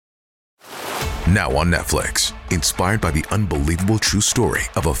Now on Netflix. Inspired by the unbelievable true story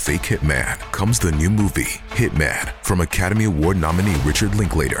of a fake hitman comes the new movie, Hitman, from Academy Award nominee Richard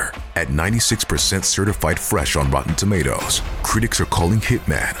Linklater. At 96% certified fresh on Rotten Tomatoes, critics are calling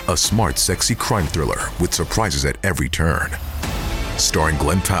Hitman a smart, sexy crime thriller with surprises at every turn. Starring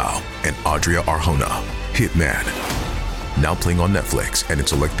Glenn Powell and Adria Arjona, Hitman. Now playing on Netflix and in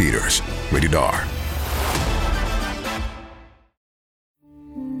select theaters. Rated R.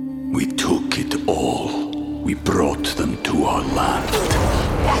 We took it all. We brought them to our land.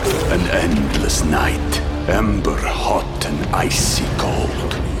 An endless night, ember hot and icy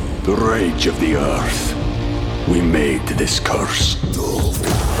cold. The rage of the earth. We made this curse.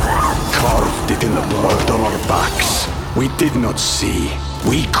 Carved it in the blood on our backs. We did not see.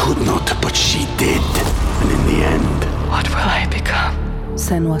 We could not, but she did. And in the end... What will I become?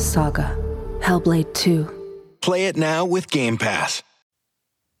 Senua's Saga. Hellblade 2. Play it now with Game Pass.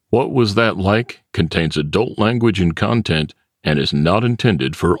 What Was That Like? Contains adult language and content and is not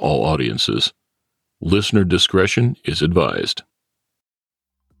intended for all audiences. Listener discretion is advised.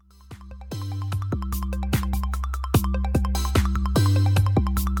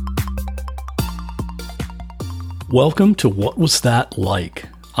 Welcome to What Was That Like?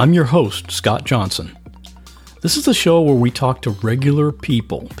 I'm your host, Scott Johnson. This is the show where we talk to regular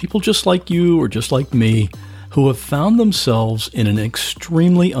people just like you or just like me, who have found themselves in an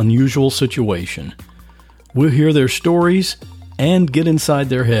extremely unusual situation. We'll hear their stories and get inside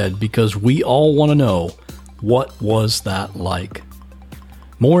their head because we all want to know, what was that like?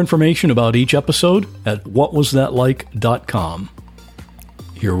 More information about each episode at whatwasthatlike.com.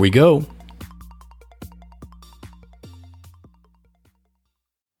 Here we go.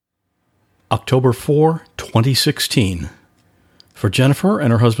 October 4, 2016. For Jennifer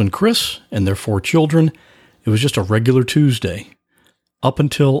and her husband Chris and their 4 children, it was just a regular Tuesday, up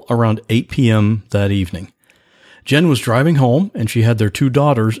until around 8 p.m. that evening. Jen was driving home, and she had their 2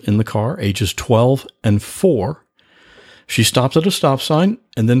 daughters in the car, ages 12 and 4. She stopped at a stop sign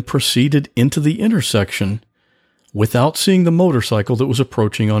and then proceeded into the intersection without seeing the motorcycle that was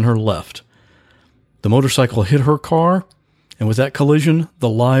approaching on her left. The motorcycle hit her car, and with that collision, the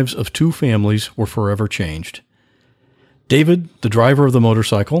lives of 2 families were forever changed. David, the driver of the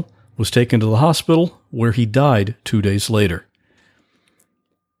motorcycle, was taken to the hospital where he died 2 days later.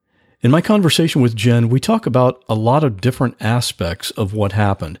 In my conversation with Jen, we talk about a lot of different aspects of what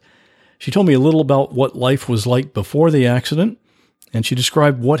happened. She told me a little about what life was like before the accident, and she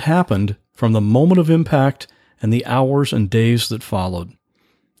described what happened from the moment of impact and the hours and days that followed.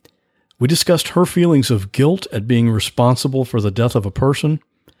 We discussed her feelings of guilt at being responsible for the death of a person,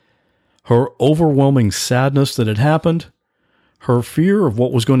 her overwhelming sadness that it happened, her fear of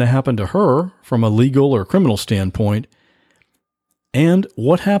what was going to happen to her from a legal or criminal standpoint, and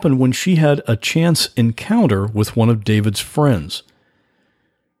what happened when she had a chance encounter with one of David's friends.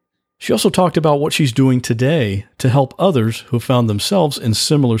 She also talked about what she's doing today to help others who found themselves in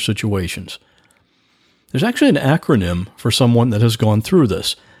similar situations. There's actually an acronym for someone that has gone through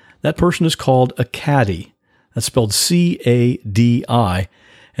this. That person is called a CADI. That's spelled C-A-D-I,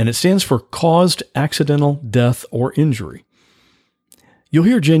 and it stands for Caused Accidental Death or Injury. You'll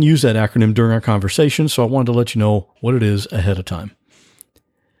hear Jen use that acronym during our conversation, so I wanted to let you know what it is ahead of time.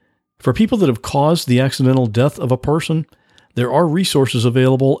 For people that have caused the accidental death of a person, there are resources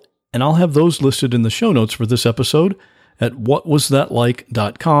available, and I'll have those listed in the show notes for this episode at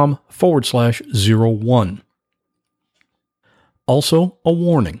whatwasthatlike.com/01. Also, a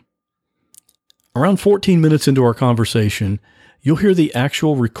warning. Around 14 minutes into our conversation, you'll hear the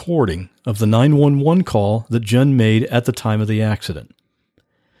actual recording of the 911 call that Jen made at the time of the accident.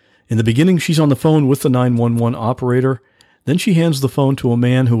 In the beginning, she's on the phone with the 911 operator. Then she hands the phone to a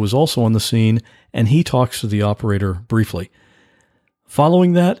man who was also on the scene, and he talks to the operator briefly.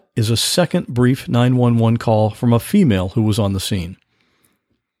 Following that is a second brief 911 call from a female who was on the scene.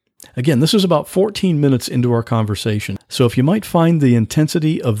 Again, this is about 14 minutes into our conversation, so if you might find the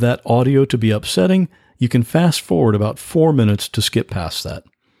intensity of that audio to be upsetting, you can fast forward about 4 minutes to skip past that.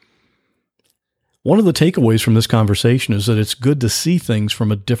 One of the takeaways from this conversation is that it's good to see things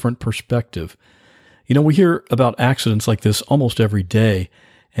from a different perspective. You know, we hear about accidents like this almost every day,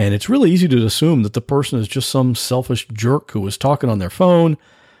 and it's really easy to assume that the person is just some selfish jerk who was talking on their phone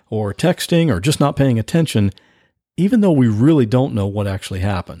or texting or just not paying attention, even though we really don't know what actually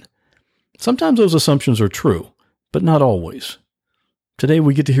happened. Sometimes those assumptions are true, but not always. Today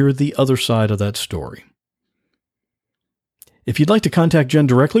we get to hear the other side of that story. If you'd like to contact Jen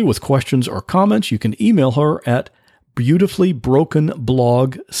directly with questions or comments, you can email her at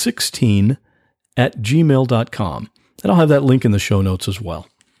beautifulybrokenblog16@gmail.com. And I'll have that link in the show notes as well.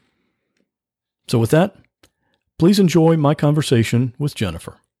 So with that, please enjoy my conversation with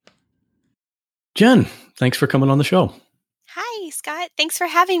Jennifer. Jen, thanks for coming on the show. Hi, Scott. Thanks for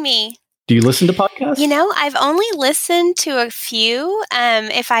having me. Do you listen to podcasts? I've only listened to a few.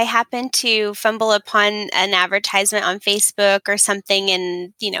 If I happen to fumble upon an advertisement on Facebook or something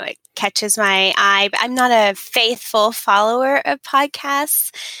and, it catches my eye, but I'm not a faithful follower of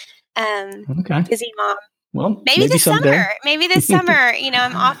podcasts. Okay. Busy mom. Well, maybe this someday. summer. Maybe this summer.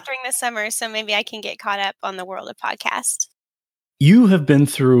 I'm off during the summer, so maybe I can get caught up on the world of podcasts. You have been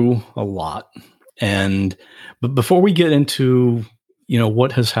through a lot. But before we get into,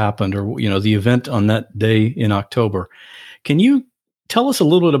 what has happened or, the event on that day in October, can you tell us a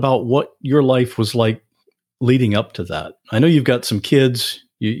little bit about what your life was like leading up to that? I know you've got some kids.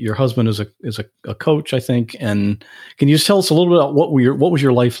 Your husband is a coach, I think. And can you just tell us a little bit about what was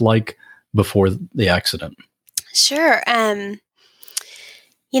your life like before the accident? Sure. I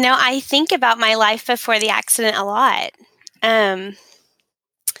think about my life before the accident a lot. I'm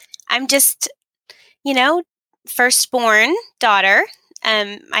just, firstborn daughter.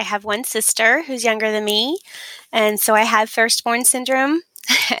 I have one sister who's younger than me, and so I have firstborn syndrome.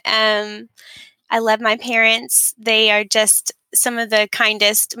 I love my parents. They are just some of the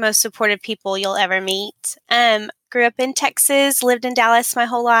kindest, most supportive people you'll ever meet. Grew up in Texas, lived in Dallas my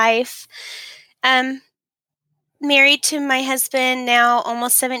whole life. Married to my husband now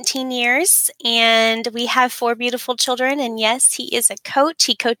almost 17 years, and we have 4 beautiful children. And yes, he is a coach.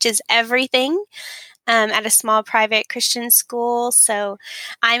 He coaches everything at a small private Christian school. So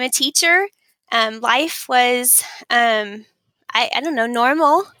I'm a teacher. Life was, I don't know,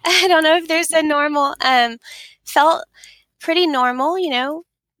 normal. I don't know if there's a normal, felt pretty normal,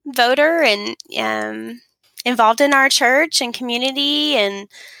 voter and involved in our church and community and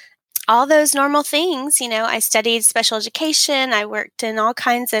all those normal things. I studied special education. I worked in all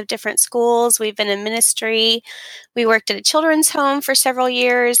kinds of different schools. We've been in ministry. We worked at a children's home for several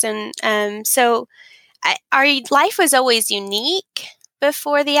years. And so our life was always unique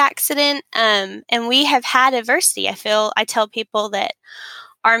before the accident. And we have had adversity. I tell people that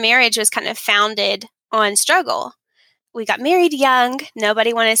our marriage was kind of founded on struggle. We got married young.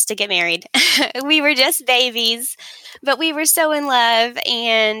 Nobody wanted us to get married. We were just babies, but we were so in love,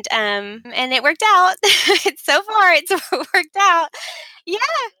 and it worked out. So far, it's worked out. Yeah,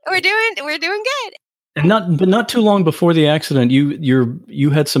 we're doing good. And not too long before the accident, you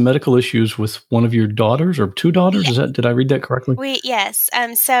had some medical issues with one of your daughters or 2 daughters. Yeah. Did I read that correctly? Yes.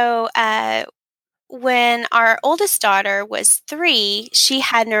 So when our oldest daughter was 3, she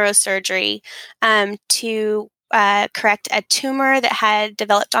had neurosurgery to correct a tumor that had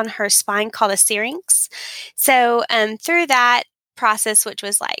developed on her spine called a syrinx. So through that process, which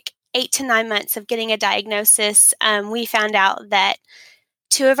was like 8 to 9 months of getting a diagnosis, we found out that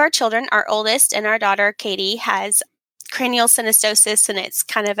 2 of our children, our oldest and our daughter Katie, has cranial synostosis, and it's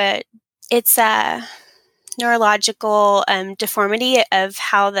kind of a neurological deformity of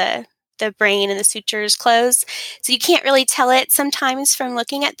how the brain and the sutures close. So you can't really tell it sometimes from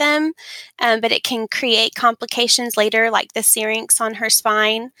looking at them, but it can create complications later, like the syrinx on her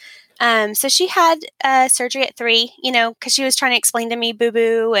spine. So she had surgery at 3, because she was trying to explain to me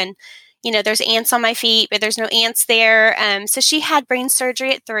boo-boo and, there's ants on my feet, but there's no ants there. So she had brain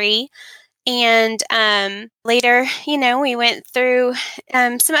surgery at 3. And later, we went through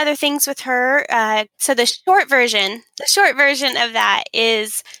some other things with her. So the short version of that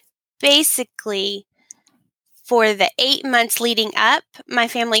is basically for the 8 months leading up, my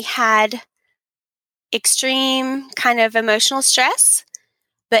family had extreme kind of emotional stress,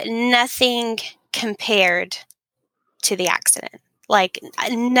 but nothing compared to the accident. Like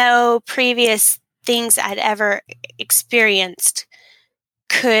no previous things I'd ever experienced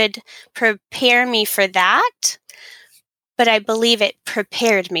could prepare me for that. But I believe it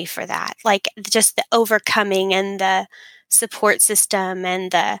prepared me for that. Like just the overcoming and the support system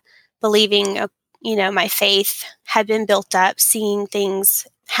and the believing, my faith had been built up, seeing things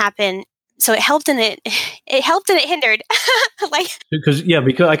happen. So it helped and it hindered.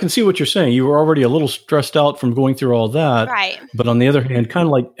 Because I can see what you're saying. You were already a little stressed out from going through all that. Right. But on the other hand, kind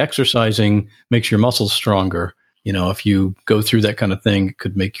of like exercising makes your muscles stronger. If you go through that kind of thing, it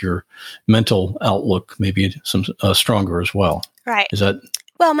could make your mental outlook maybe some stronger as well. Right. Is that?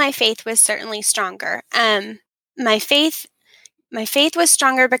 Well, my faith was certainly stronger. My faith was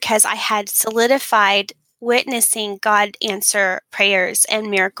stronger because I had solidified witnessing God answer prayers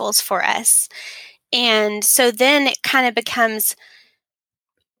and miracles for us. And so then it kind of becomes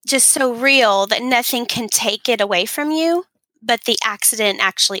just so real that nothing can take it away from you, but the accident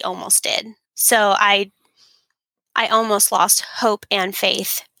actually almost did. So I almost lost hope and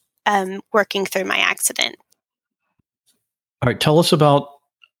faith working through my accident. All right, tell us about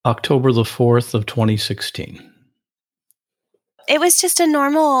October the 4th of 2016. It was just a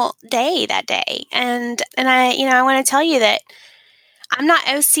normal day that day. And I want to tell you that I'm not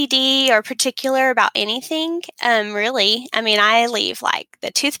OCD or particular about anything, really. I mean, I leave like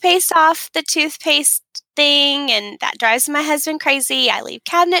the toothpaste off the toothpaste thing, and that drives my husband crazy. I leave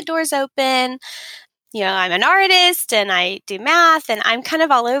cabinet doors open. I'm an artist and I do math and I'm kind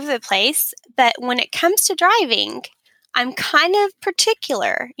of all over the place. But when it comes to driving, I'm kind of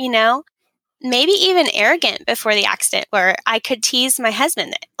particular, maybe even arrogant before the accident, where I could tease my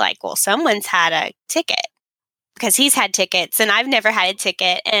husband that, like, well, someone's had a ticket. Because he's had tickets and I've never had a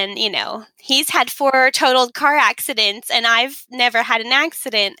ticket. And, he's had 4 totaled car accidents and I've never had an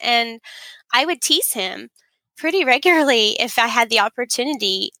accident. And I would tease him pretty regularly if I had the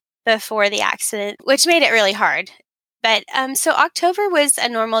opportunity before the accident, which made it really hard. But so October was a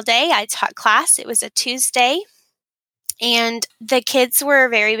normal day. I taught class. It was a Tuesday. And the kids were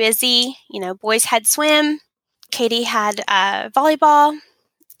very busy. Boys had swim. Katie had volleyball.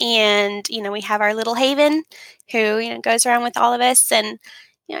 And, we have our little Haven who, goes around with all of us. And,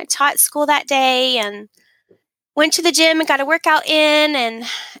 I taught school that day and went to the gym and got a workout in. And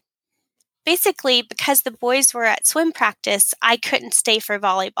basically, because the boys were at swim practice, I couldn't stay for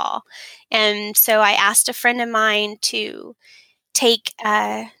volleyball. And so I asked a friend of mine to take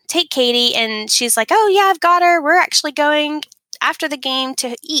Katie, and she's like, oh, yeah, I've got her. We're actually going after the game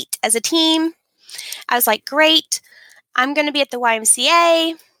to eat as a team. I was like, great. I'm going to be at the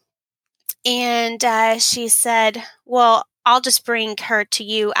YMCA. And she said, well, I'll just bring her to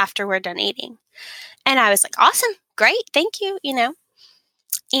you after we're done eating. And I was like, awesome, great, thank you,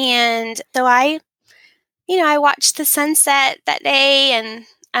 And so I watched the sunset that day,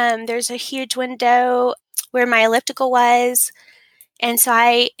 and there's a huge window where my elliptical was. And so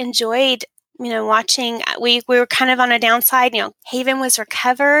I enjoyed, watching. We were kind of on a downside. Haven was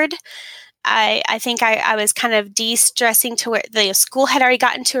recovered. I think I was kind of de-stressing to where the school had already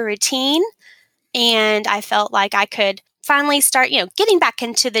gotten to a routine, and I felt like I could finally start, getting back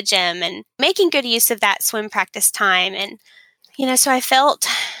into the gym and making good use of that swim practice time. And, so I felt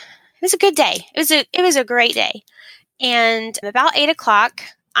it was a good day. It was a great day. And about 8:00,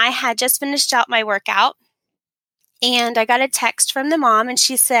 I had just finished out my workout, and I got a text from the mom, and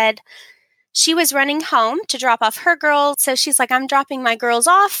she said she was running home to drop off her girls. So she's like, I'm dropping my girls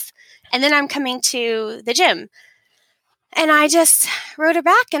off, and then I'm coming to the gym. And I just wrote her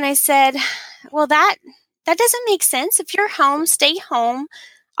back and I said, well, that doesn't make sense. If you're home, stay home.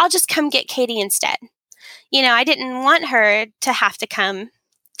 I'll just come get Katie instead. I didn't want her to have to come,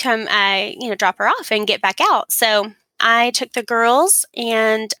 drop her off and get back out. So I took the girls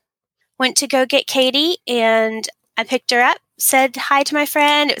and went to go get Katie, and I picked her up, said hi to my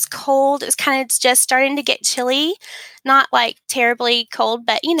friend. It was cold. It was kind of just starting to get chilly, not like terribly cold,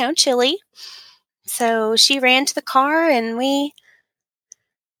 but, chilly. So she ran to the car, and we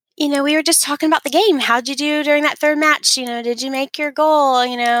were just talking about the game. How'd you do during that third match? Did you make your goal?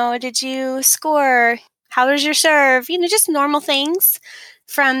 Did you score? How was your serve? Just normal things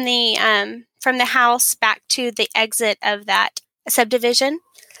from the house back to the exit of that subdivision.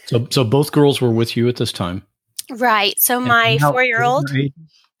 So both girls were with you at this time? Right. So my 4-year-old,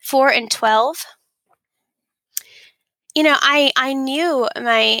 4 and 12. I knew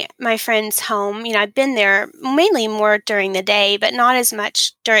my friend's home. I'd been there mainly more during the day, but not as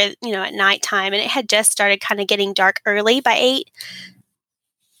much during, at nighttime. And it had just started kind of getting dark early by 8.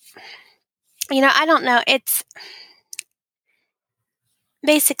 I don't know. It's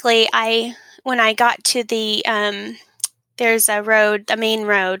basically, when I got to the, there's a main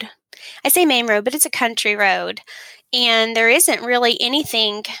road. I say main road, but it's a country road. And there isn't really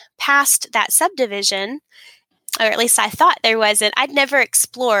anything past that subdivision. Or at least I thought there wasn't. I'd never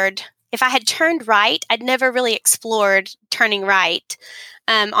explored. If I had turned right, I'd never really explored turning right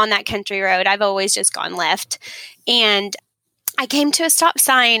on that country road. I've always just gone left. And I came to a stop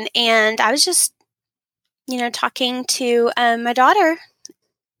sign, and I was just, talking to my daughter.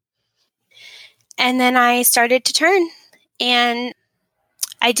 And then I started to turn, and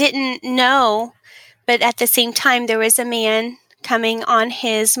I didn't know, but at the same time, there was a man coming on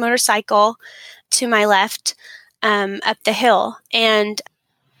his motorcycle to my left. Up the hill, and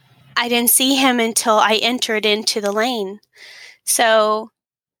I didn't see him until I entered into the lane. So,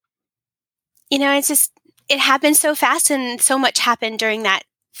 it happened so fast, and so much happened during that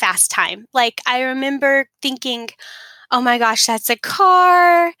fast time. Like, I remember thinking, oh my gosh, that's a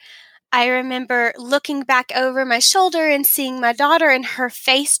car. I remember looking back over my shoulder and seeing my daughter, and her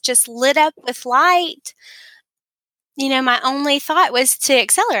face just lit up with light. my only thought was to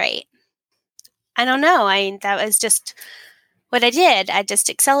accelerate. I don't know. That was just what I did. I just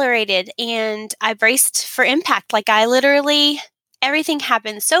accelerated and I braced for impact. Like everything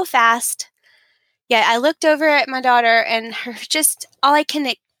happened so fast. Yeah, I looked over at my daughter and all I can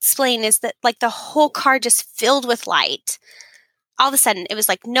explain is that like the whole car just filled with light. All of a sudden it was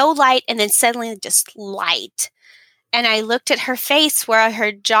like no light and then suddenly just light. And I looked at her face where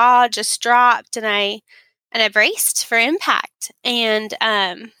her jaw just dropped and I braced for impact. And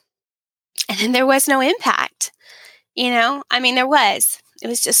then there was no impact, there was. It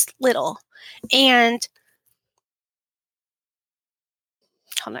was just little. And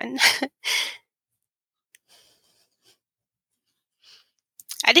hold on.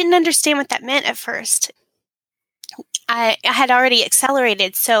 I didn't understand what that meant at first. I had already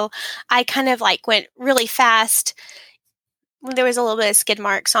accelerated, so I kind of like went really fast. There was a little bit of skid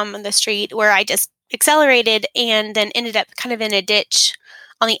marks on the street where I just accelerated and then ended up kind of in a ditch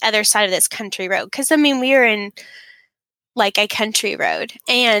on the other side of this country road. Because, we were in like a country road.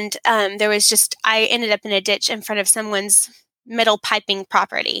 And I ended up in a ditch in front of someone's metal piping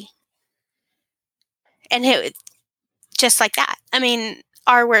property. And it just like that.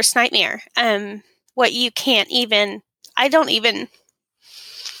 Our worst nightmare. What you can't even, I don't even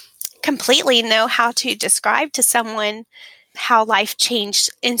completely know how to describe to someone how life changed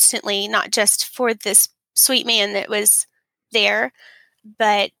instantly, not just for this sweet man that was there,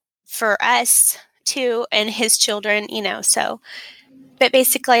 but for us too and his children, But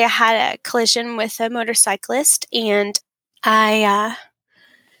basically I had a collision with a motorcyclist and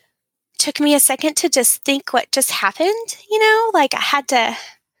took me a second to just think what just happened,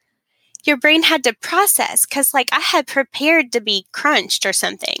 your brain had to process because I had prepared to be crunched or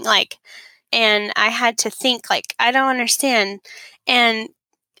something and I had to think I don't understand. And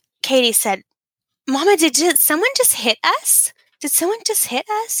Katie said, Mama, did someone just hit us? Did someone just hit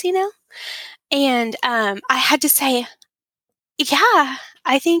us, And I had to say, yeah,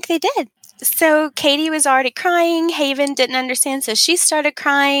 I think they did. So Katie was already crying. Haven didn't understand, so she started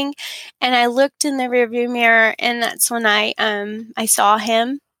crying. And I looked in the rearview mirror, and that's when I saw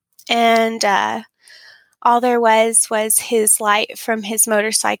him. And all there was his light from his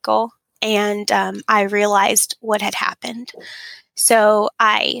motorcycle. And I realized what had happened. So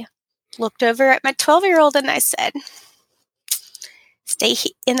I looked over at my 12-year-old and I said, stay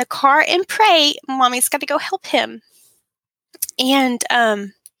in the car and pray. Mommy's got to go help him. And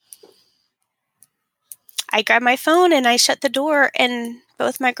I grabbed my phone and I shut the door and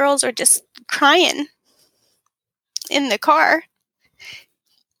both my girls were just crying in the car.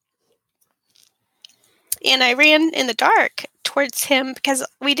 And I ran in the dark towards him because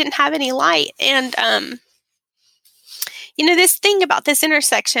we didn't have any light. And, this thing about this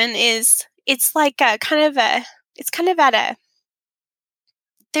intersection is it's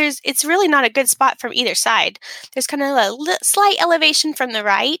really not a good spot from either side. There's kind of a slight elevation from the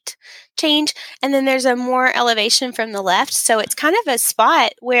right change, and then there's a more elevation from the left. So it's kind of a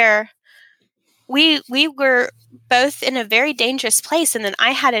spot where we were both in a very dangerous place. And then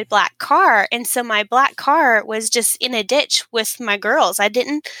I had a black car. And so my black car was just in a ditch with my girls. I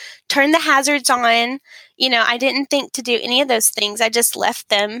didn't turn the hazards on. I didn't think to do any of those things. I just left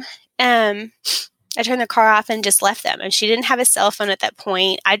them. I turned the car off and just left them. And she didn't have a cell phone at that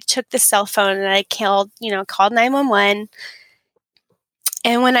point. I took the cell phone and I called 911.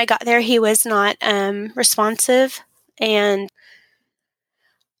 And when I got there, he was not responsive. And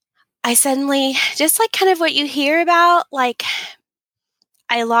I suddenly, just kind of what you hear about,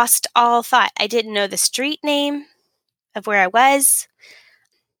 I lost all thought. I didn't know the street name of where I was.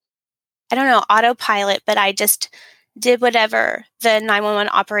 I don't know, autopilot, but I just did whatever the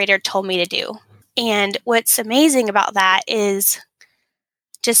 911 operator told me to do. And what's amazing about that is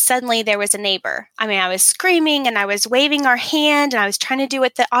just suddenly there was a neighbor. I was screaming and I was waving our hand and I was trying to do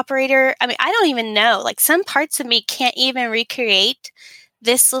what the operator, I don't even know. Some parts of me can't even recreate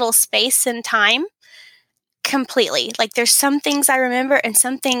this little space and time completely. There's some things I remember and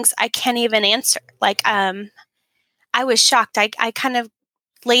some things I can't even answer. I was shocked. I kind of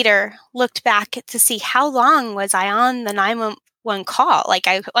later looked back to see how long was I on the 911 call.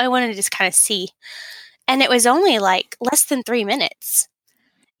 I wanted to just kind of see. And it was only less than 3 minutes.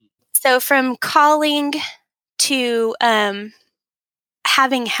 So from calling to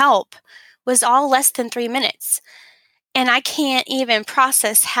having help was all less than 3 minutes. And I can't even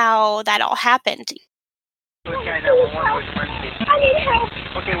process how that all happened. I need help.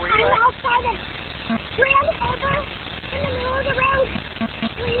 Okay, where you at? I'm outside of Grand Harbor in the middle of the road.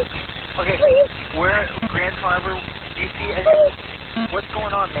 Please. Okay. Please. Where Grand Harbor? Do you see anything? What's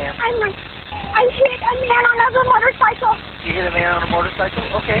going on, ma'am? I hit a man on a motorcycle.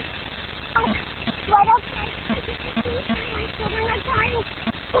 Okay. Oh, right outside. My children are dying.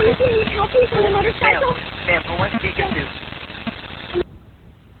 Police need help me from the motorcycle. Ma'am, who am I speaking to?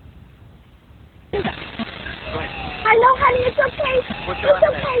 Hello, honey, it's okay. What's your It's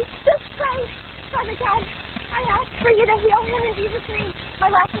okay. Just pray. Father God, I ask for you to heal him in Jesus' name. My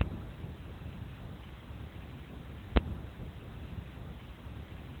last name.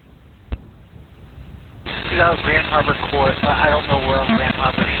 Grand Harbor Court. I don't know where on Grand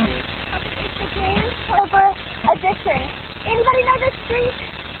Harbor she is. It's the Grand Harbor Addiction. Anybody know this street?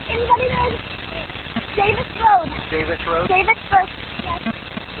 Anybody know Davis Road? Davis Road? Davis Road. Yes.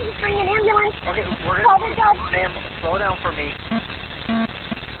 Please bring an ambulance. Okay, we're Father God. Ma'am, slow down for me.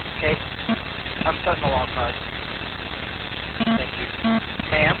 Okay. I'm setting the log card. Thank you.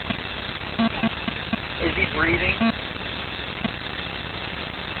 Ma'am? Is he breathing?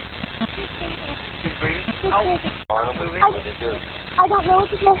 He's breathing? How are moving? I don't know what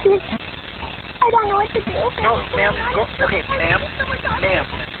to do. I don't know what to do. No, ma'am. Go. Okay, ma'am. Ma'am.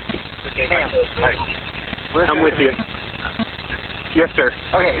 Okay, ma'am. I'm with you. Yes, sir.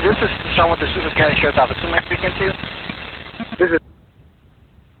 Okay, this is Sean with the Susan County Sheriff's Office. Who am I speaking to? This is.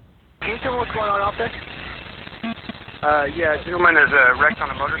 Can you tell me what's going on out there? Yeah, a gentleman is wrecked on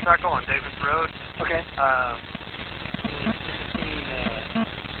a motorcycle on Davis Road. Okay.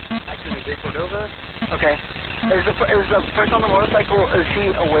 Actually, they pulled over. Okay. Is the person on the motorcycle, is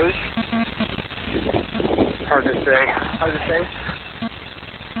he awake? Hard to say. Hard to say?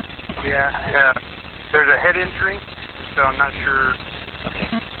 Yeah. There's a head injury, so I'm not sure. Okay.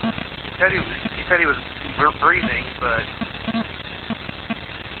 He said he was breathing, but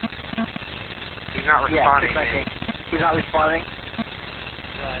he's not responding. Yeah, he's not responding?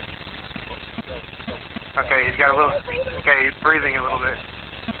 Okay, he's got a little. Okay, he's breathing a little bit.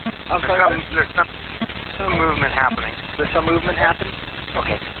 There's some movement happening. There's some movement happening?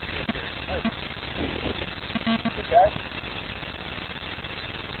 Okay.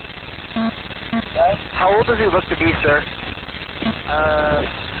 How old does he look to be, sir?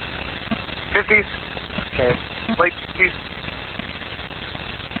 50s. Okay. Late 50s.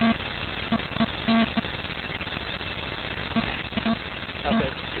 Okay.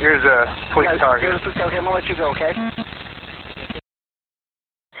 Here's a police target. Okay, I'm going to let you go, okay?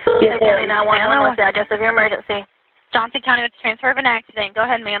 Yes, County 911, what's the address of your emergency? Johnson County with transfer of an accident. Go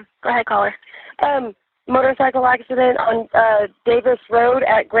ahead, ma'am. Go ahead, caller. Motorcycle accident on Davis Road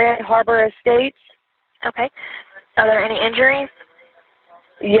at Grand Harbor Estates. Okay. Are there any injuries?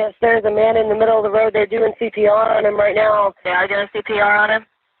 Yes, there's a man in the middle of the road. They're doing CPR on him right now. They are doing CPR on him?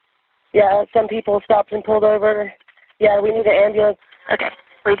 Yeah, some people stopped and pulled over. Yeah, we need an ambulance. Okay.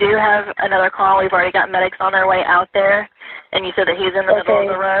 We do have another call. We've already got medics on their way out there. And you said that he's in the middle of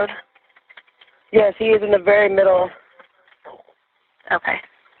the road? Yes, he is in the very middle. Okay.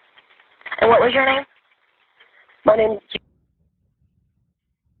 And what was your name? My name is...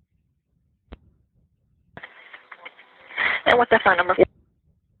 And what's the phone number?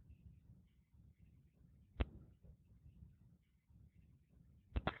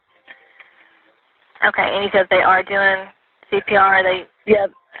 Okay, and he says they are doing CPR. Yeah,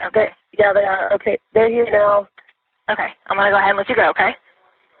 okay. They are. Okay, they're here now. Okay, I'm going to go ahead and let you go, okay?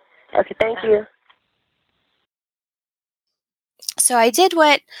 Okay, thank you. So I did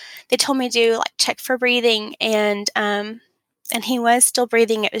what they told me to do, like check for breathing, and he was still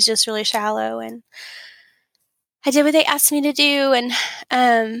breathing. It was just really shallow, and I did what they asked me to do, and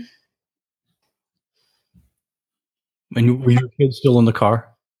And were your kids still in the car?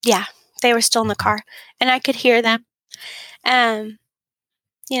 Yeah, they were still in the car, and I could hear them.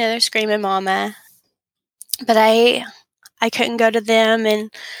 They're screaming, "Mama!" But I couldn't go to them,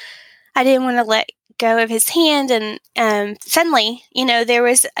 and I didn't want to let go of his hand. And suddenly, there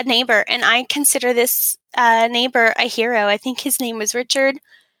was a neighbor, and I consider this neighbor a hero. I think his name was Richard.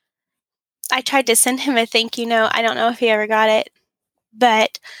 I tried to send him a thank you note. I don't know if he ever got it,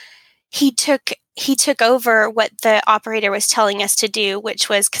 but he took over what the operator was telling us to do, which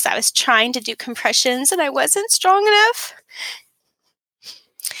was because I was trying to do compressions and I wasn't strong enough.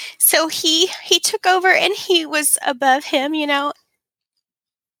 So he took over, and he was above him, and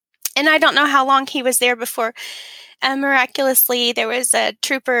I don't know how long he was there before. Miraculously, there was a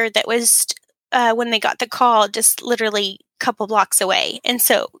trooper that was, when they got the call, just literally a couple blocks away. And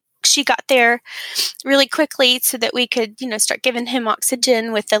so she got there really quickly so that we could, start giving him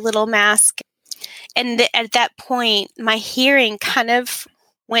oxygen with a little mask. And at that point, my hearing kind of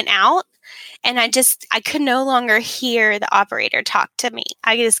went out, and I could no longer hear the operator talk to me.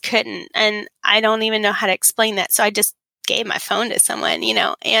 I just couldn't, and I don't even know how to explain that. So I just gave my phone to someone,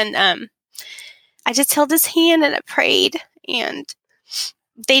 and I just held his hand and I prayed, and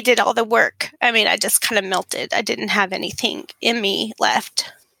they did all the work. I mean, I just kind of melted. I didn't have anything in me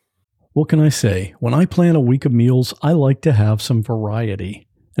left. What can I say? When I plan a week of meals, I like to have some variety.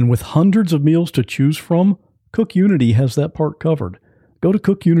 And with hundreds of meals to choose from, CookUnity has that part covered. Go to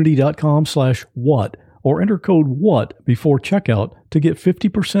cookunity.com/what or enter code WHAT before checkout to get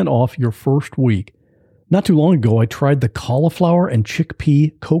 50% off your first week. Not too long ago, I tried the cauliflower and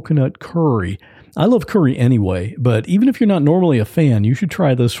chickpea coconut curry. I love curry anyway, but even if you're not normally a fan, you should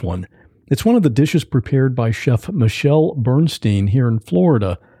try this one. It's one of the dishes prepared by Chef Michelle Bernstein here in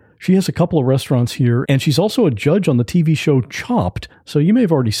Florida. She has a couple of restaurants here, and she's also a judge on the TV show Chopped, so you may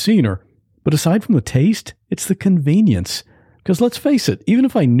have already seen her. But aside from the taste, it's the convenience. Because let's face it, even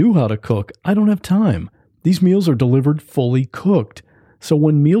if I knew how to cook, I don't have time. These meals are delivered fully cooked. So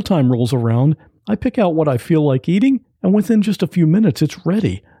when mealtime rolls around, I pick out what I feel like eating, and within just a few minutes, it's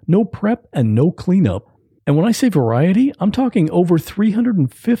ready. No prep and no cleanup. And when I say variety, I'm talking over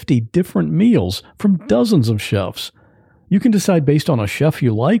 350 different meals from dozens of chefs. You can decide based on a chef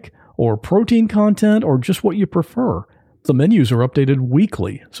you like, or protein content, or just what you prefer. The menus are updated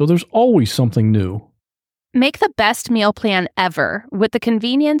weekly, so there's always something new. Make the best meal plan ever with the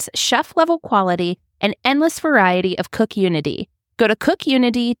convenience, chef-level quality, and endless variety of CookUnity. Go to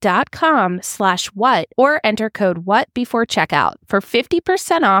cookunity.com/what or enter code WHAT before checkout for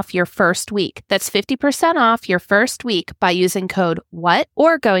 50% off your first week. That's 50% off your first week by using code WHAT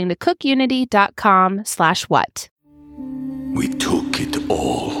or going to cookunity.com/what. We took it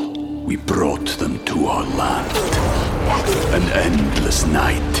all. We brought them to our land. An endless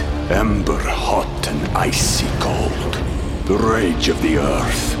night, ember hot and icy cold. The rage of the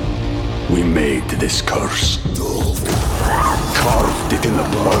earth. We made this curse. Carved it in the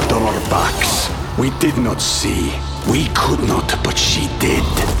blood on our backs. We did not see. We could not, but she did.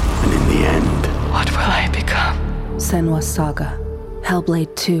 And in the end, what will I become? Senua's Saga.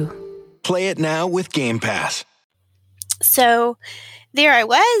 Hellblade 2. Play it now with Game Pass. So there I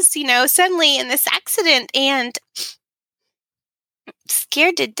was, suddenly in this accident and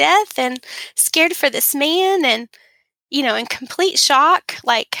scared to death and scared for this man and, in complete shock,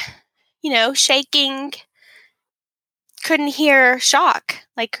 shaking, couldn't hear, shock,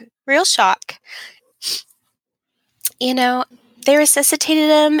 like real shock. They resuscitated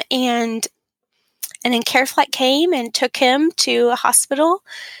him and then CareFlight came and took him to a hospital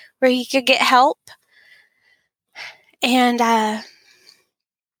where he could get help. And, that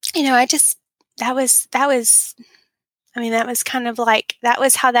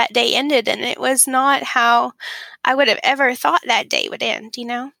was how that day ended. And it was not how I would have ever thought that day would end,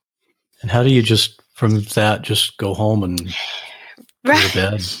 And how do you from that, just go home and go to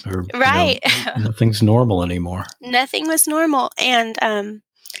bed? Or, right. Nothing's normal anymore. Nothing was normal. And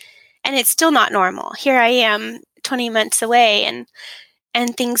it's still not normal. Here I am 20 months away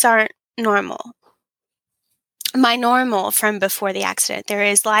and things aren't normal. My normal from before the accident. There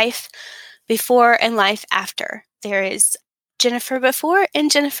is life before and life after. There is Jennifer before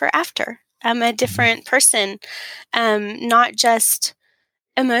and Jennifer after. I'm a different person, not just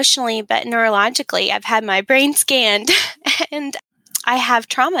emotionally, but neurologically. I've had my brain scanned and I have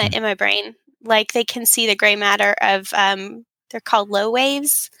trauma in my brain. Like they can see the gray matter of, they're called low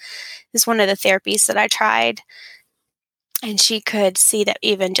waves, is one of the therapies that I tried. And she could see that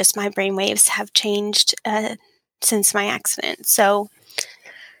even just my brain waves have changed since my accident. So,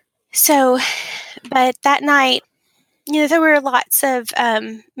 but that night, there were lots of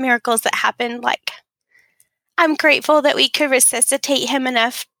miracles that happened. Like, I'm grateful that we could resuscitate him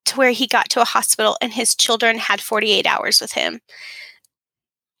enough to where he got to a hospital and his children had 48 hours with him.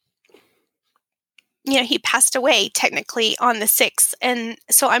 He passed away technically on the 6th. And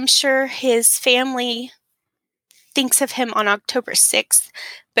so I'm sure his family thinks of him on October 6th.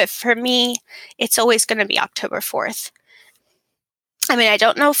 But for me, it's always going to be October 4th. I mean, I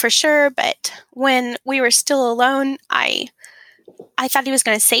don't know for sure, but when we were still alone, I thought he was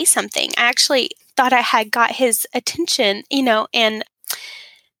going to say something. I actually thought I had got his attention, and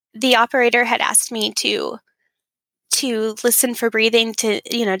the operator had asked me to listen for breathing, to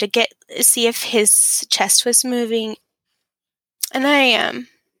see if his chest was moving. And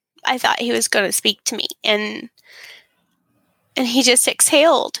I thought he was going to speak to me, and he just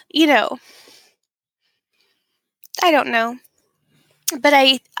exhaled, I don't know. But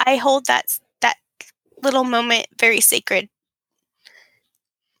I hold that little moment very sacred.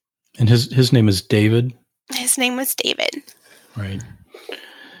 And his name is David? His name was David. Right.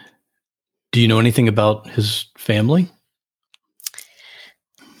 Do you know anything about his family?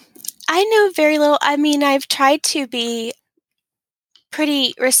 I know very little. I mean, I've tried to be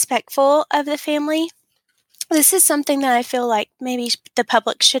pretty respectful of the family. This is something that I feel like maybe the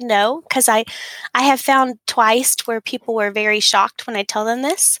public should know, because I have found twice where people were very shocked when I tell them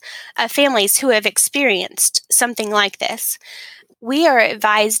this, families who have experienced something like this. We are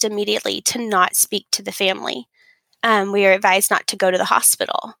advised immediately to not speak to the family. We are advised not to go to the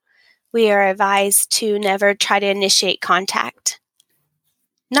hospital. We are advised to never try to initiate contact.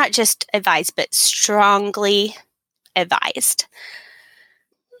 Not just advised, but strongly advised.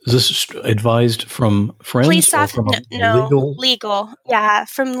 Is this advised from friends Police or from legal? Yeah,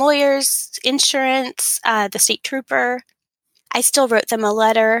 from lawyers, insurance, the state trooper. I still wrote them a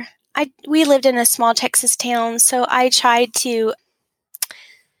letter. We lived in a small Texas town, so I tried to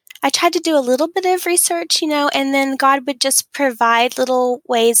do a little bit of research, and then God would just provide little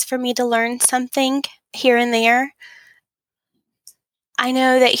ways for me to learn something here and there. I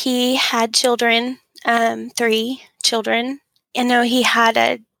know that he had children, 3 children. I know he had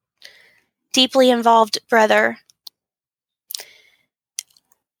a deeply involved brother.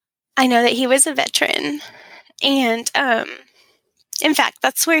 I know that he was a veteran. And in fact,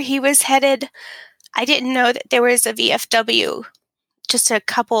 that's where he was headed. I didn't know that there was a VFW just a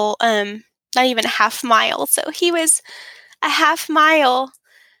couple, not even a half mile. So he was a half mile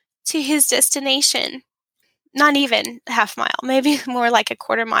to his destination. Not even a half mile, maybe more like a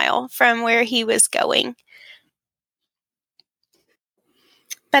quarter mile from where he was going.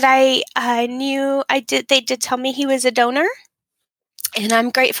 But I knew they did tell me he was a donor, and I'm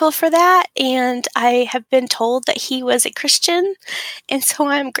grateful for that. And I have been told that he was a Christian, and so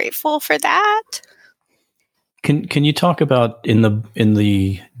I'm grateful for that. Can you talk about in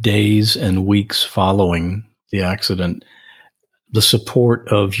the days and weeks following the accident, the support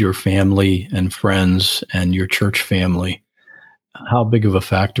of your family and friends and your church family? How big of a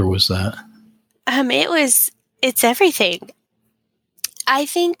factor was that? It's everything. I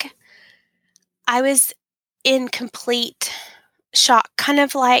think I was in complete shock, kind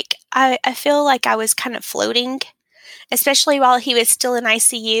of like I feel like I was kind of floating, especially while he was still in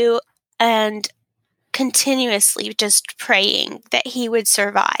ICU, and continuously just praying that he would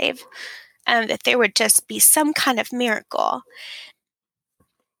survive, that there would just be some kind of miracle.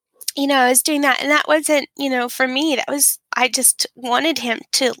 I was doing that, and that wasn't, for me, I just wanted him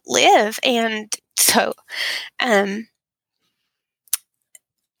to live. And so,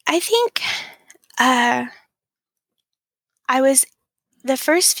 I think I was the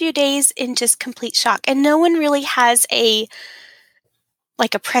first few days in just complete shock, and no one really has a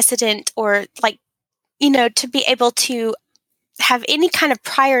precedent or to be able to have any kind of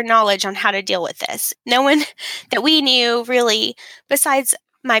prior knowledge on how to deal with this. No one that we knew really, besides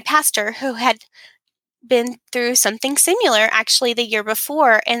my pastor, who had been through something similar actually the year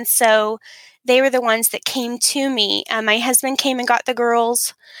before. And so they were the ones that came to me. My husband came and got the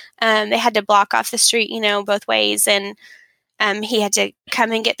girls. They had to block off the street, both ways. And he had to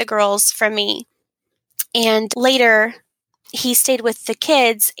come and get the girls from me. And later, he stayed with the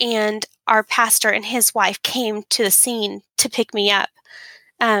kids, and our pastor and his wife came to the scene to pick me up.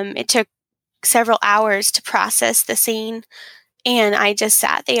 It took several hours to process the scene, and I just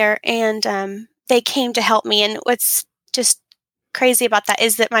sat there, and they came to help me. And what's just crazy about that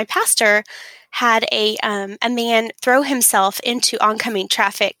is that my pastor had a man throw himself into oncoming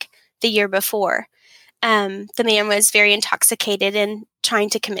traffic the year before. The man was very intoxicated and trying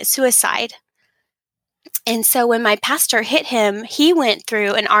to commit suicide. And so when my pastor hit him, he went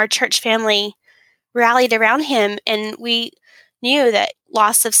through, and our church family rallied around him, and we knew that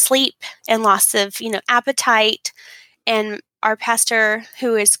loss of sleep and loss of, appetite, and our pastor,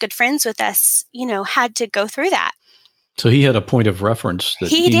 who is good friends with us, had to go through that. So he had a point of reference that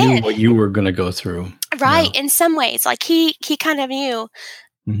he knew what you were going to go through. Right. Yeah. In some ways, he kind of knew.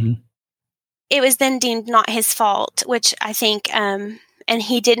 Mm-hmm. It was then deemed not his fault, which I think, and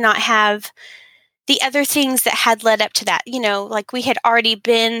he did not have the other things that had led up to that. We had already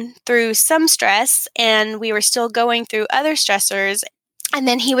been through some stress, and we were still going through other stressors. And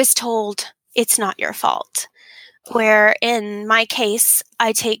then he was told, it's not your fault. Where in my case,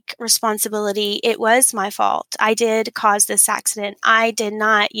 I take responsibility. It was my fault. I did cause this accident. I did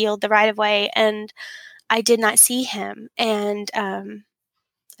not yield the right of way, and I did not see him. And,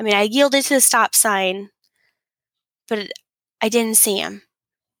 I yielded to the stop sign, but I didn't see him.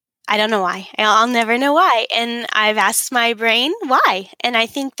 I don't know why. I'll never know why. And I've asked my brain why. And I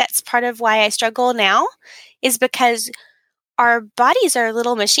think that's part of why I struggle now, is because our bodies are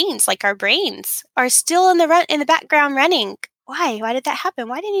little machines, like our brains are still in the background running. Why? Why did that happen?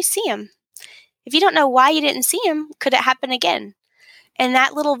 Why didn't you see him? If you don't know why you didn't see him, could it happen again? And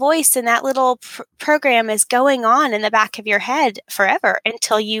that little voice and that little program is going on in the back of your head forever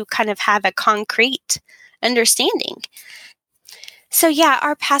until you kind of have a concrete understanding. So yeah,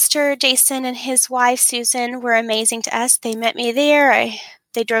 our pastor Jason and his wife Susan were amazing to us. They met me there.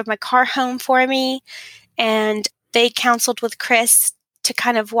 They drove my car home for me, and they counseled with Chris to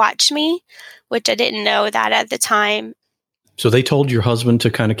kind of watch me, which I didn't know that at the time. So they told your husband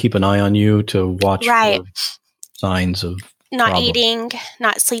to kind of keep an eye on you, to watch for signs of not problems. Eating,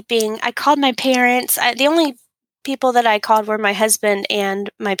 not sleeping. I called my parents. The only people that I called were my husband and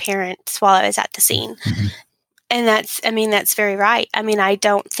my parents while I was at the scene. Mm-hmm. And that's very right. I mean, I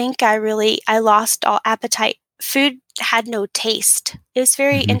don't think I lost all appetite. Food had no taste. It was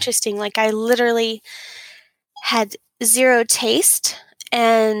very interesting. Like, I literally had zero taste.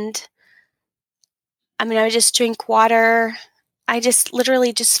 And I mean, I would just drink water. I just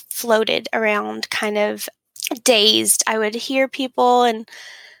literally just floated around, kind of dazed. I would hear people and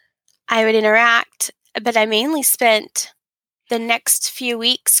I would interact, but I mainly spent the next few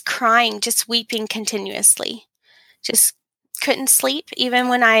weeks crying, just weeping continuously. Just couldn't sleep. Even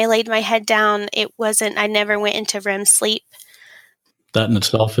when I laid my head down, I never went into REM sleep. That in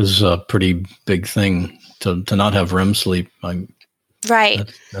itself is a pretty big thing, to not have REM sleep. Right.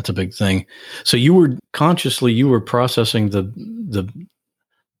 That's a big thing. So you were processing the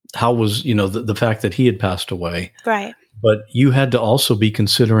fact that he had passed away. Right. But you had to also be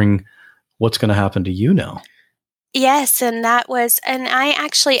considering what's going to happen to you now. Yes. And I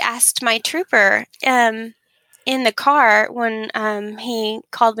actually asked my trooper, in the car when he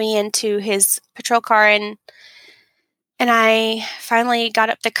called me into his patrol car, and I finally got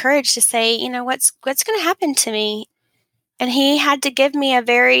up the courage to say, what's going to happen to me? And he had to give me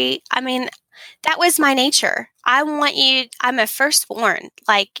that was my nature. I'm a firstborn,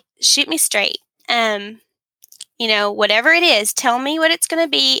 like, shoot me straight. Whatever it is, tell me what it's going to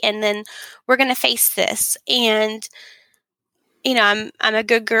be, and then we're going to face this. And I'm a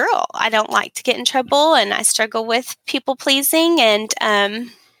good girl. I don't like to get in trouble, and I struggle with people pleasing. And,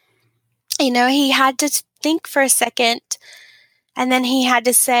 he had to think for a second, and then he had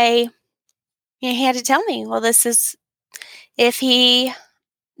to say, he had to tell me, well, this is, if he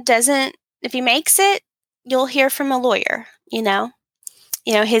makes it, you'll hear from a lawyer,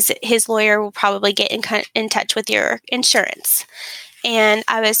 his lawyer will probably get in touch with your insurance. And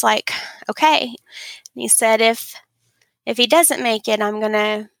I was like, okay. And he said, if he doesn't make it,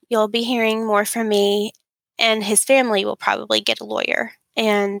 you'll be hearing more from me, and his family will probably get a lawyer.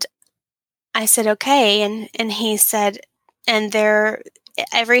 And I said, okay. And he said, and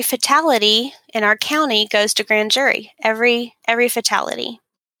every fatality in our county goes to grand jury, every fatality.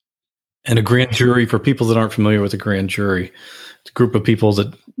 And a grand jury, for people that aren't familiar with a grand jury, it's a group of people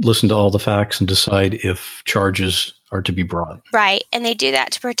that listen to all the facts and decide if charges are to be brought. Right. And they do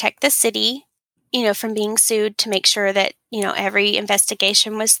that to protect the city, from being sued, to make sure that, every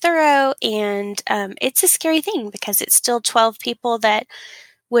investigation was thorough. And it's a scary thing, because it's still 12 people that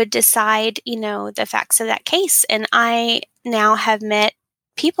would decide, the facts of that case. And I now have met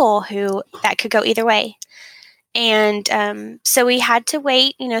people that could go either way. And so we had to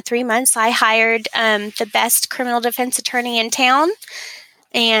wait, 3 months. I hired the best criminal defense attorney in town.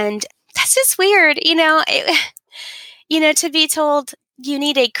 And that's just weird, to be told you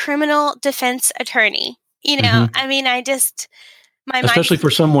need a criminal defense attorney. Especially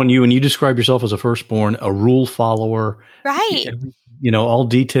for someone and you describe yourself as a firstborn, a rule follower. Right. All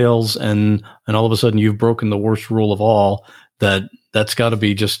details, and all of a sudden you've broken the worst rule of all. That's got to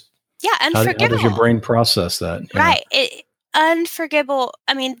be just... Yeah, unforgivable. How does your brain process that? Right. Unforgivable.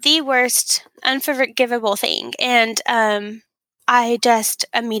 The worst unforgivable thing. And I just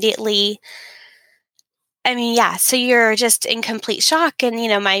immediately... so you're just in complete shock. And,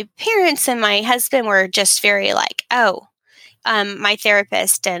 my parents and my husband were just very like, my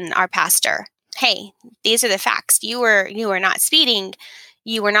therapist and our pastor, hey, these are the facts. You were not speeding.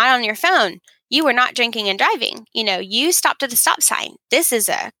 You were not on your phone. You were not drinking and driving. You stopped at the stop sign. This is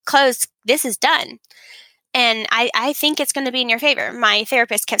this is done. And I think it's going to be in your favor. My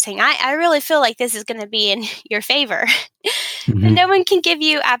therapist kept saying, I really feel like this is going to be in your favor. Mm-hmm. And no one can give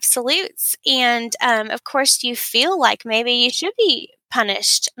you absolutes. And of course, you feel like maybe you should be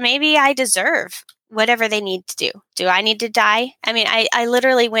punished. Maybe I deserve whatever they need to do. Do I need to die? I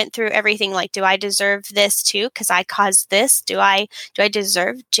literally went through everything. Like, do I deserve this too? Because I caused this. Do I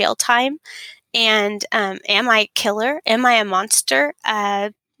deserve jail time? And am I a killer? Am I a monster?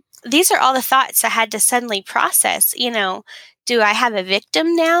 These are all the thoughts I had to suddenly process. Do I have a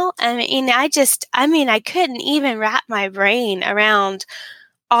victim now? I couldn't even wrap my brain around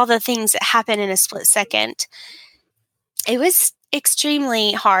all the things that happen in a split second. It was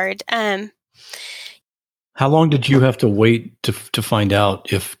extremely hard. How long did you have to wait to find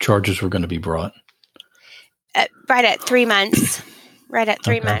out if charges were going to be brought? right at 3 months. Right at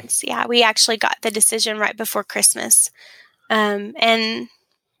 3 Okay. months. Yeah, we actually got the decision right before Christmas. And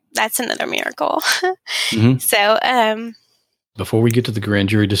that's another miracle. Mm-hmm. So, Before we get to the grand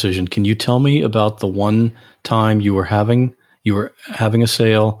jury decision, can you tell me about the one time you were having a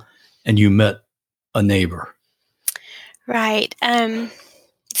sale and you met a neighbor? right.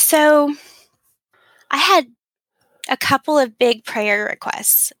 So I had a couple of big prayer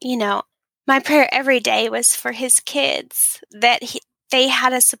requests. My prayer every day was for his kids, that they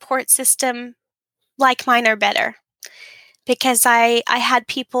had a support system like mine or better, because I had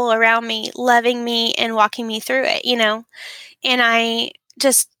people around me loving me and walking me through it, and I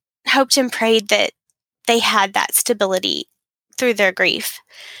just hoped and prayed that they had that stability through their grief.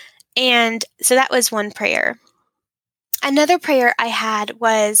 And so that was one prayer. Another prayer I had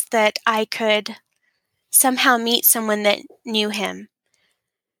was that I could somehow meet someone that knew him.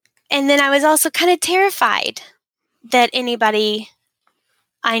 And then I was also kind of terrified that anybody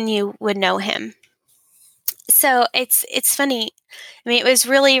I knew would know him. So it's funny. I mean, it was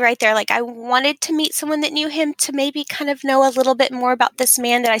really right there. Like, I wanted to meet someone that knew him to maybe kind of know a little bit more about this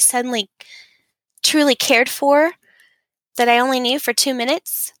man that I suddenly truly cared for, that I only knew for 2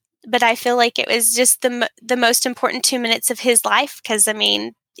 minutes. But I feel like it was just the most important 2 minutes of his life. Because,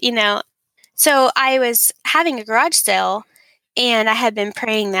 so I was having a garage sale, and I had been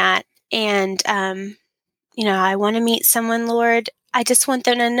praying that. And, I want to meet someone, Lord. I just want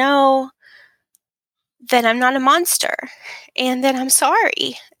them to know that I'm not a monster and that I'm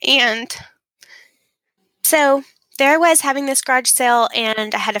sorry. And so there I was having this garage sale,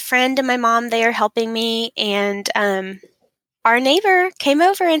 and I had a friend and my mom there helping me. And our neighbor came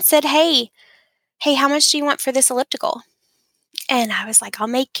over and said, hey, how much do you want for this elliptical? And I was like, I'll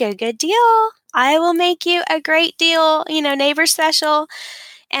make you a good deal. I will make you a great deal, neighbor special.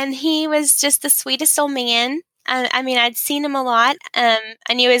 And he was just the sweetest old man. I'd seen him a lot. I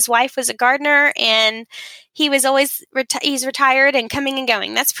knew his wife was a gardener, and he was always he's retired and coming and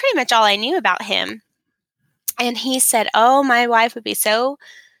going. That's pretty much all I knew about him. And he said, "Oh, my wife would be so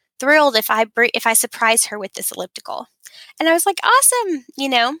thrilled if I surprise her with this elliptical." And I was like, "Awesome,"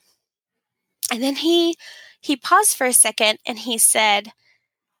 And then he paused for a second, and he said,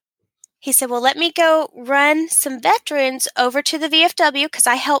 well, let me go run some veterans over to the VFW, because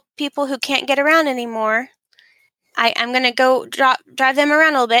I help people who can't get around anymore. I'm going to go drive them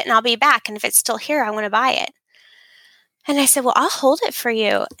around a little bit, and I'll be back. And if it's still here, I want to buy it. And I said, well, I'll hold it for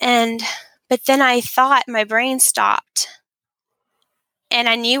you. But then I thought, my brain stopped, and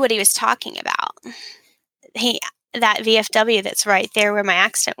I knew what he was talking about. That VFW that's right there where my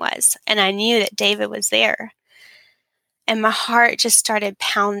accident was. And I knew that David was there. And my heart just started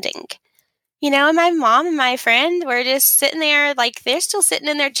pounding. And my mom and my friend were just sitting there, like they're still sitting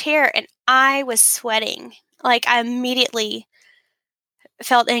in their chair, and I was sweating. Like, I immediately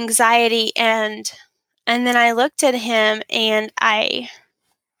felt anxiety, and then I looked at him, and I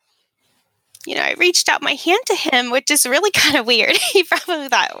reached out my hand to him, which is really kind of weird. He probably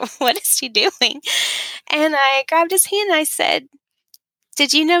thought, what is she doing? And I grabbed his hand, and I said,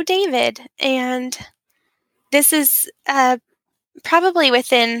 did you know David? And this is probably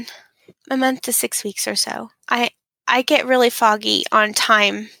within a month to 6 weeks or so. I get really foggy on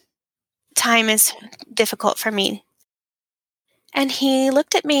time. Time is difficult for me. And he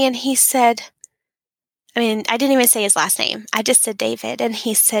looked at me, and he said, I didn't even say his last name. I just said David. And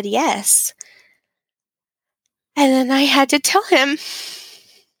he said, yes. And then I had to tell him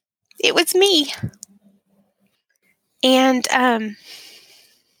it was me. And I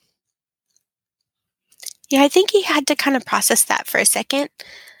think he had to kind of process that for a second.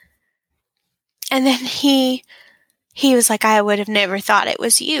 And then he was like, I would have never thought it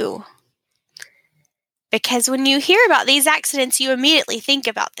was you. Because when you hear about these accidents, you immediately think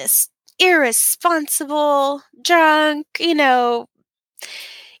about this irresponsible, drunk,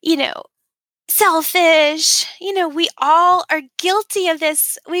 selfish. We all are guilty of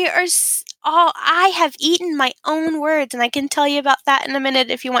this. I have eaten my own words, and I can tell you about that in a minute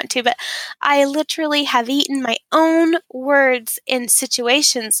if you want to, but I literally have eaten my own words in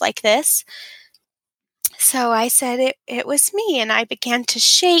situations like this. So I said it was me, and I began to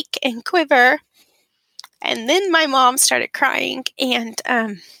shake and quiver. And then my mom started crying, and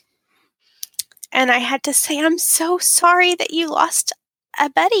I had to say, I'm so sorry that you lost a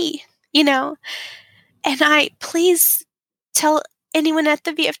buddy, and please tell anyone at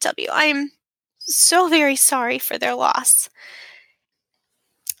the VFW, I'm so very sorry for their loss.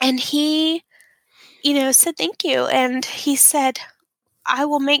 And he, said thank you. And he said, I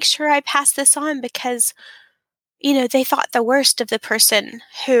will make sure I pass this on, because, they thought the worst of the person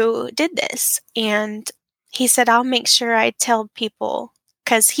who did this. And he said, I'll make sure I tell people,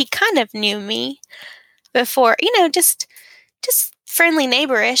 because he kind of knew me before, just friendly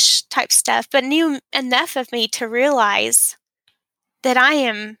neighborish type stuff, but knew enough of me to realize that I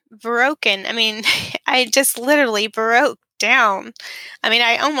am broken. I mean, I just literally broke down. I mean,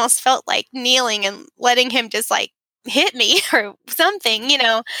 I almost felt like kneeling and letting him just like hit me or something,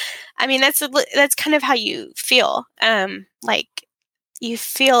 I mean, that's kind of how you feel. Like you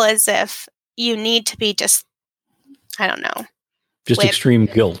feel as if you need to be just, I don't know. Just extreme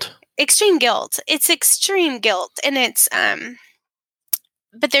guilt. Extreme guilt. It's extreme guilt. And it's,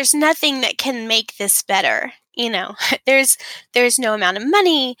 but there's nothing that can make this better. There's no amount of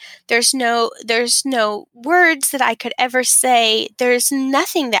money. There's no words that I could ever say. There's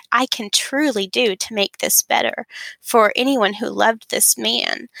nothing that I can truly do to make this better for anyone who loved this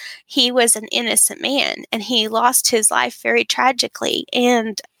man. He was an innocent man and he lost his life very tragically.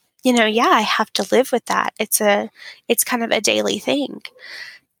 And, I have to live with that. It's kind of a daily thing.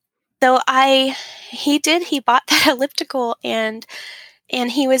 So he bought that elliptical and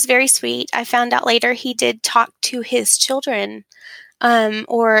he was very sweet. I found out later he did talk to his children,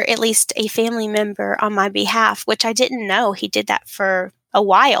 or at least a family member on my behalf, which I didn't know. He did that for a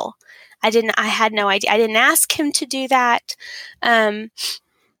while. I had no idea. I didn't ask him to do that.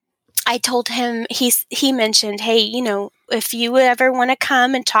 I told him, he mentioned, hey, if you ever want to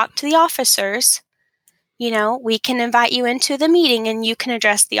come and talk to the officers, we can invite you into the meeting and you can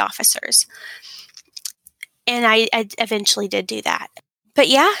address the officers. And I eventually did do that. But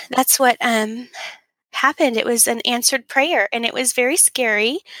yeah, that's what happened. It was an answered prayer, and it was very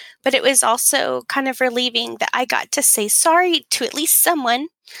scary, but it was also kind of relieving that I got to say sorry to at least someone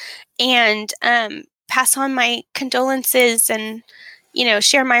and pass on my condolences and,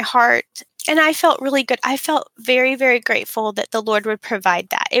 share my heart. And I felt really good. I felt very, very grateful that the Lord would provide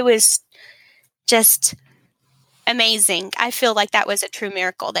that. It was just amazing. I feel like that was a true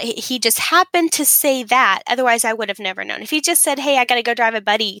miracle that he just happened to say that. Otherwise, I would have never known. If he just said, hey, I got to go drive a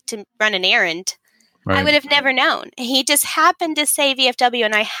buddy to run an errand, right, I would have never known. He just happened to say VFW,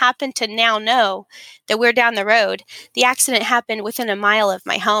 and I happen to now know that we're down the road. The accident happened within a mile of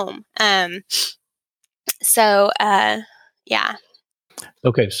my home. Yeah.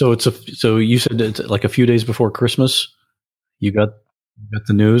 Okay, so so you said it's like a few days before Christmas. You got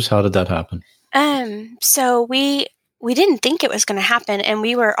the news. How did that happen? So we didn't think it was going to happen, and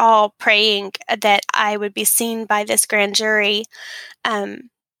we were all praying that I would be seen by this grand jury.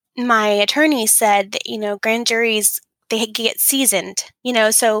 My attorney said that, grand juries, they get seasoned,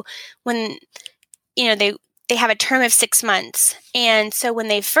 so when, they have a term of 6 months. And so when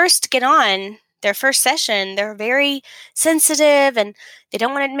they first get on their first session, they're very sensitive and they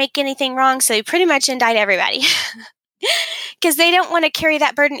don't want to make anything wrong. So they pretty much indict everybody. Because they don't want to carry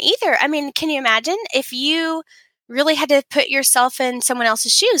that burden either. I mean, can you imagine if you really had to put yourself in someone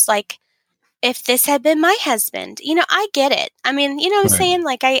else's shoes? Like, if this had been my husband, I get it. I mean, what I'm saying?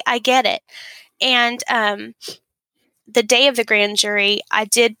 Like, I get it. And the day of the grand jury, I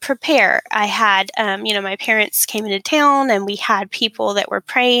did prepare. I had, my parents came into town, and we had people that were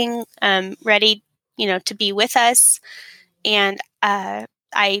praying, ready, to be with us. And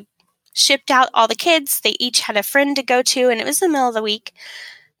I shipped out all the kids. They each had a friend to go to, and it was in the middle of the week,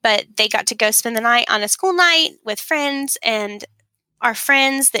 but they got to go spend the night on a school night with friends. And our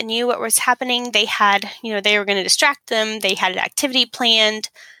friends that knew what was happening, they had, they were going to distract them. They had an activity planned,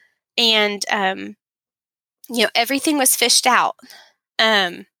 and, everything was fished out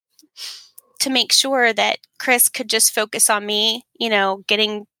to make sure that Chris could just focus on me,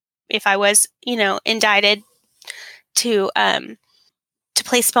 getting, if I was, indicted, to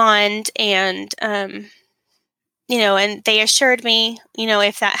place bond. And, and they assured me,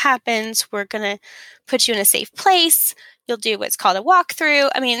 if that happens, we're going to put you in a safe place. You'll do what's called a walkthrough.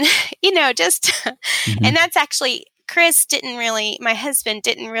 I mean, just, mm-hmm. And that's actually, my husband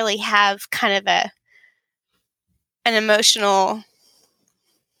didn't really have kind of an emotional,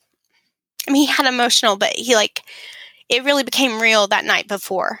 he had emotional, but it really became real that night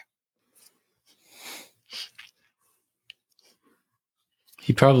before.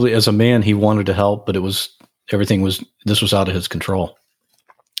 He probably, as a man, he wanted to help, but this was out of his control.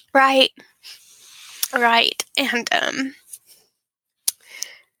 Right. And, and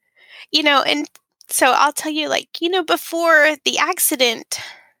so I'll tell you, before the accident,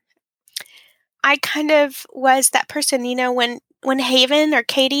 I kind of was that person, when Haven or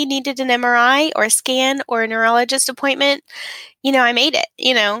Katie needed an MRI or a scan or a neurologist appointment, I made it,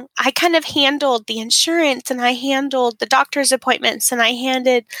 I kind of handled the insurance, and I handled the doctor's appointments, and I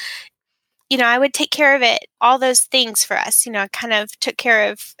handled, I would take care of it, all those things for us. I kind of took care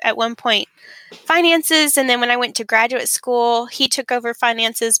of, at one point, finances. And then when I went to graduate school, he took over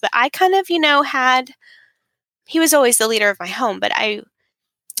finances. But I kind of, he was always the leader of my home. But I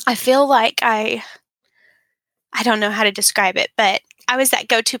feel like I don't know how to describe it, but I was that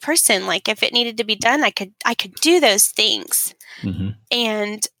go-to person. Like if it needed to be done, I could do those things. Mm-hmm.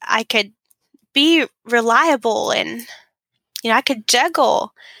 And I could be reliable, and, I could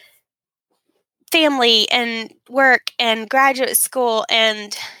juggle family and work and graduate school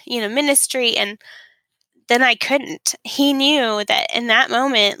and, ministry. And then I couldn't. He knew that in that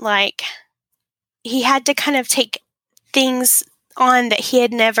moment, like, he had to kind of take things on that he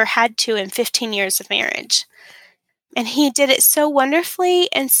had never had to in 15 years of marriage. And he did it so wonderfully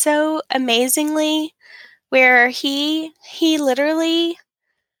and so amazingly, where he literally,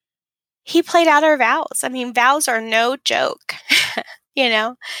 he played out our vows. I mean, vows are no joke,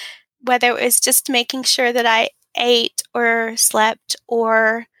 whether it was just making sure that I ate or slept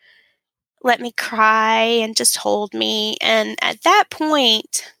or let me cry and just hold me. And at that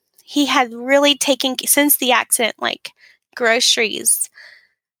point, he had really taken, since the accident, like groceries,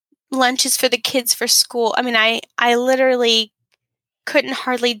 lunches for the kids for school. I mean, I literally couldn't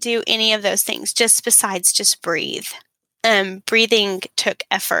hardly do any of those things just besides just breathe. Breathing took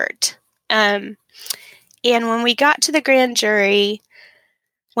effort. And when we got to the grand jury,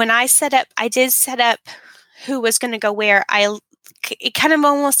 when I did set up who was going to go where. It kind of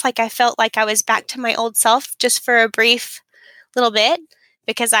almost like I felt like I was back to my old self just for a brief little bit,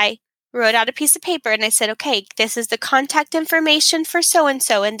 because I wrote out a piece of paper and I said, okay, this is the contact information for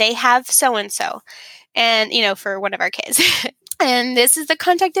so-and-so, and they have so-and-so, and, for one of our kids. And this is the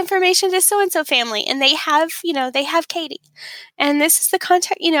contact information to so-and-so family, and they have Katie. And this is the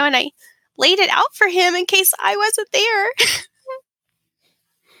contact, and I laid it out for him in case I wasn't there.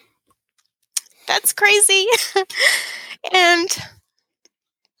 That's crazy. And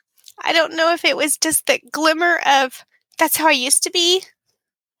I don't know if it was just the glimmer of, that's how I used to be,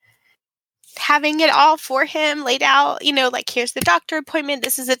 having it all for him laid out, like, here's the doctor appointment,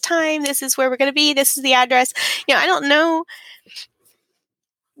 this is the time, this is where we're going to be, this is the address. I don't know.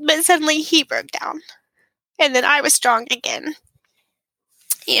 But suddenly he broke down. And then I was strong again.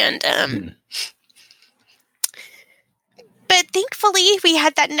 And, but thankfully we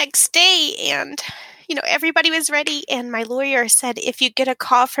had that next day, and, everybody was ready. And my lawyer said, if you get a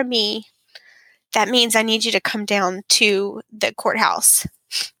call from me, that means I need you to come down to the courthouse.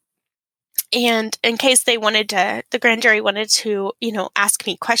 And in case the grand jury wanted to, ask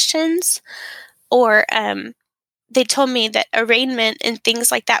me questions, or they told me that arraignment and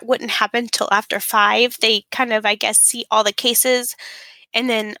things like that wouldn't happen till after 5. They kind of, I guess, see all the cases, and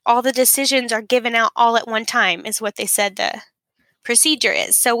then all the decisions are given out all at one time, is what they said the procedure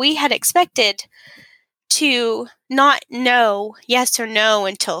is. So we had expected to not know yes or no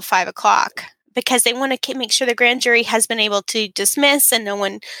until 5 o'clock, because they want to make sure the grand jury has been able to dismiss, and no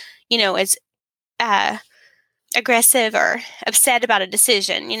one, is aggressive or upset about a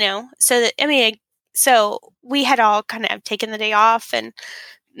decision, so we had all kind of taken the day off, and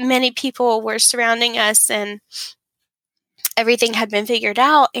many people were surrounding us, and everything had been figured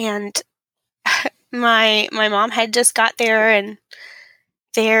out. And my mom had just got there, and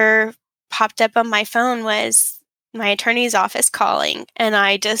there popped up on my phone was my attorney's office calling. And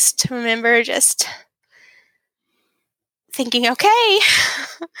I just remember just thinking, okay,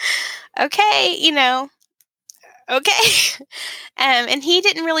 okay. And he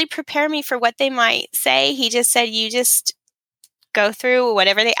didn't really prepare me for what they might say. He just said, you just go through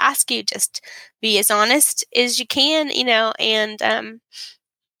whatever they ask you, just be as honest as you can, and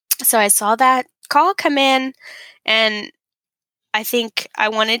so I saw that call come in, and I think I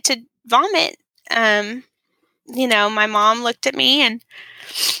wanted to vomit. My mom looked at me and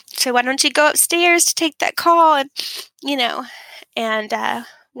said, why don't you go upstairs to take that call? And,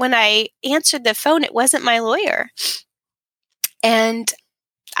 when I answered the phone, it wasn't my lawyer. And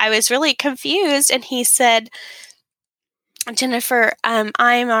I was really confused. And he said, Jennifer, I'm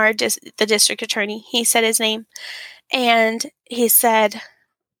the district attorney. He said his name. And he said,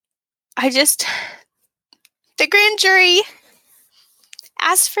 the grand jury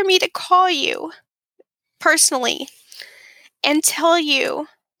asked for me to call you personally and tell you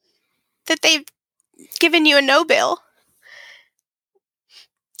that they've given you a no bill.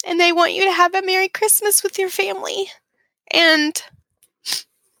 And they want you to have a Merry Christmas with your family. And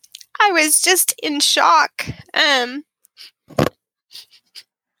I was just in shock.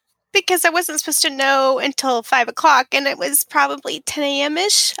 Because I wasn't supposed to know until 5 o'clock, and it was probably 10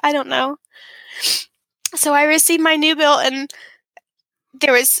 a.m.-ish. I don't know. So I received my new bill, and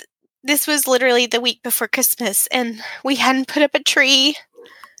there was this was literally the week before Christmas, and we hadn't put up a tree.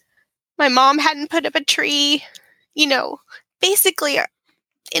 My mom hadn't put up a tree. You know, basically,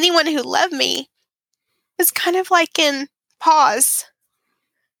 anyone who loved me was kind of like in pause.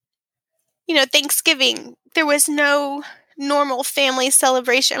 You know, Thanksgiving, there was no normal family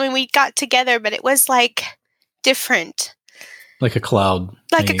celebration. I mean, we got together, but it was like different. Like a cloud.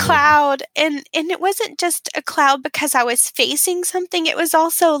 Like a cloud. And it wasn't just a cloud because I was facing something. It was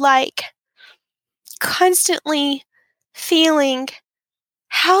also like constantly feeling,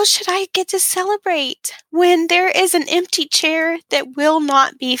 how should I get to celebrate when there is an empty chair that will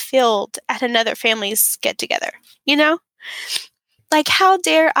not be filled at another family's get together? You know? Like, how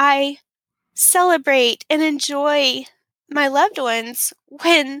dare I celebrate and enjoy my loved ones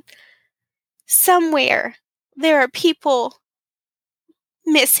when somewhere there are people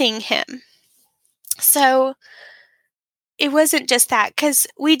missing him? So it wasn't just that, because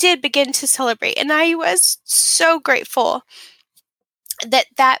we did begin to celebrate, and I was so grateful that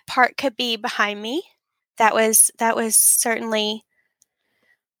that part could be behind me. That was certainly,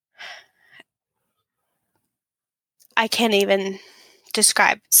 I can't even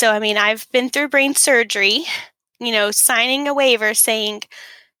describe. So, I mean, I've been through brain surgery, you know, signing a waiver saying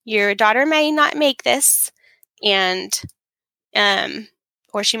your daughter may not make this, and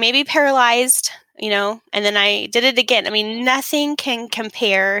or she may be paralyzed, you know, and then I did it again. I mean, nothing can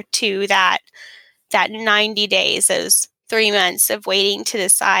compare to that 90 days, those 3 months of waiting to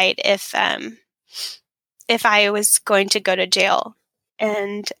decide if I was going to go to jail.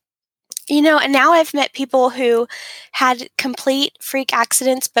 And, you know, and now I've met people who had complete freak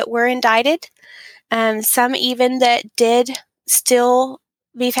accidents but were indicted. Some even that did still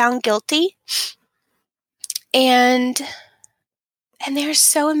be found guilty. And they're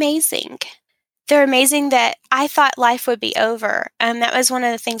so amazing. They're amazing that I thought life would be over. That was one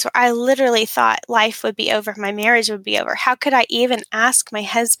of the things where I literally thought life would be over. My marriage would be over. How could I even ask my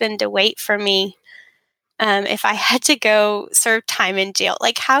husband to wait for me if I had to go serve time in jail?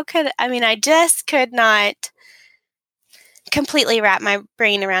 Like, I just could not completely wrap my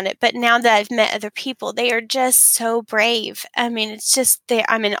brain around it. But now that I've met other people, they are just so brave. I mean, it's just,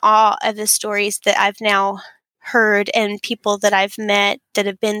 I'm in awe of the stories that I've now heard and people that I've met that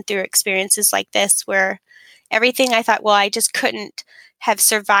have been through experiences like this, where everything I thought, well, I just couldn't have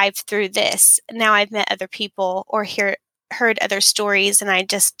survived through this. Now I've met other people or heard other stories, and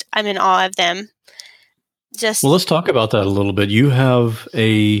I'm in awe of them. Well, let's talk about that a little bit. You have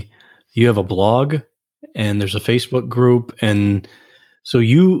a blog, and there's a Facebook group, and so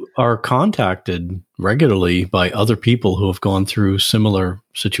you are contacted regularly by other people who have gone through similar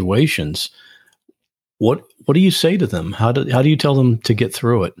situations. What do you say to them? How do you tell them to get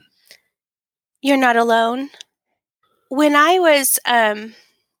through it? You're not alone. When I was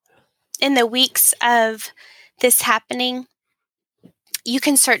in the weeks of this happening, you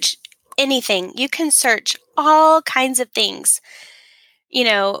can search anything. You can search all kinds of things. You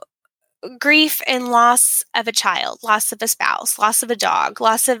know, grief and loss of a child, loss of a spouse, loss of a dog,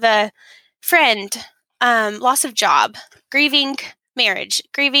 loss of a friend, loss of job, grieving marriage,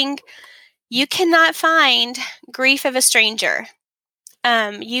 grieving. You cannot find grief of a stranger.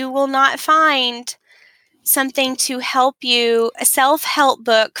 You will not find something to help you, a self-help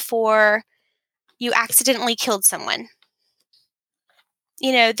book for you accidentally killed someone.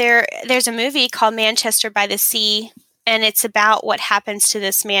 You know, there's a movie called Manchester by the Sea, and it's about what happens to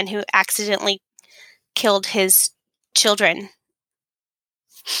this man who accidentally killed his children.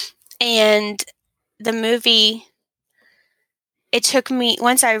 And the movie, it took me,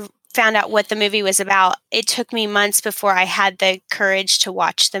 once I found out what the movie was about, it took me months before I had the courage to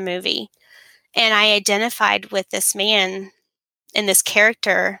watch the movie. And I identified with this man and this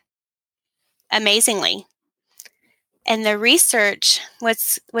character amazingly. And the research,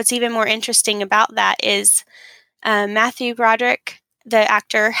 what's even more interesting about that is Matthew Broderick, the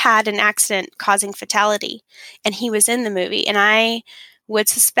actor, had an accident causing fatality, and he was in the movie. And I would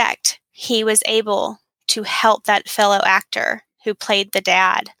suspect he was able to help that fellow actor who played the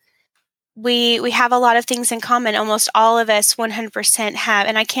dad. We have a lot of things in common. Almost all of us 100% have,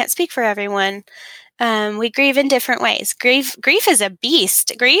 and I can't speak for everyone. We grieve in different ways. Grief is a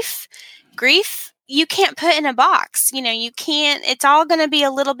beast. Grief, you can't put in a box. You know, you can't, it's all going to be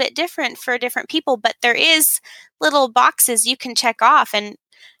a little bit different for different people, but there is little boxes you can check off. And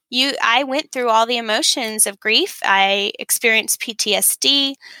I went through all the emotions of grief. I experienced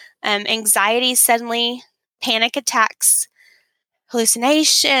PTSD, anxiety suddenly, panic attacks,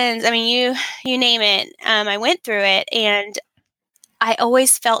 hallucinations. I mean, you name it. I went through it, and I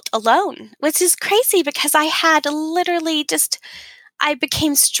always felt alone, which is crazy because I had literally I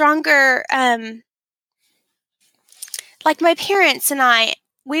became stronger. Like my parents and I,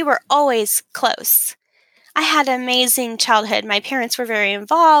 we were always close. I had an amazing childhood. My parents were very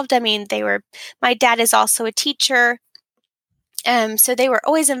involved. I mean, my dad is also a teacher. So they were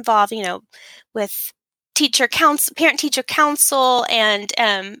always involved, with parent-teacher council,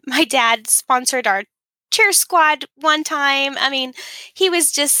 and my dad sponsored our cheer squad one time. I mean, he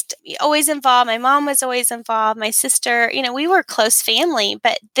was just always involved. My mom was always involved. My sister, we were a close family,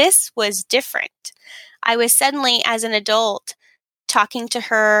 but this was different. I was suddenly, as an adult, talking to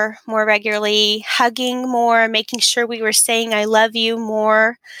her more regularly, hugging more, making sure we were saying I love you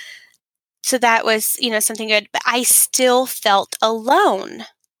more. So that was, something good. But I still felt alone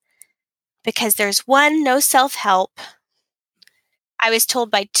because there's no self-help. I was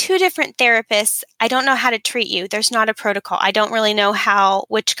told by 2 different therapists, I don't know how to treat you. There's not a protocol. I don't really know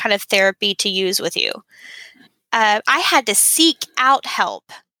which kind of therapy to use with you. I had to seek out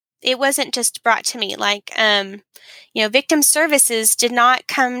help. It wasn't just brought to me. Like, victim services did not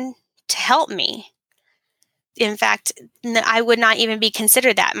come to help me. In fact, I would not even be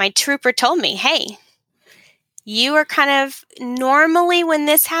considered that. My trooper told me, hey, you are kind of normally when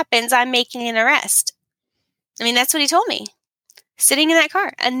this happens, I'm making an arrest. I mean, that's what he told me. Sitting in that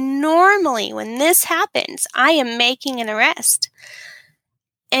car. And normally when this happens, I am making an arrest.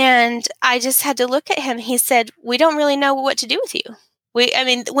 And I just had to look at him. He said, we don't really know what to do with you.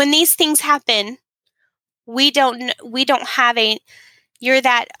 When these things happen, we don't have you're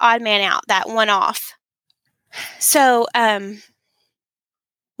that odd man out, that one off. So,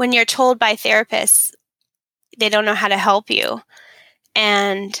 when you're told by therapists, they don't know how to help you,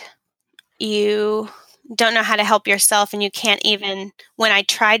 and you don't know how to help yourself, and you can't even, when I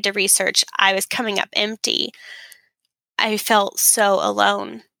tried to research, I was coming up empty. I felt so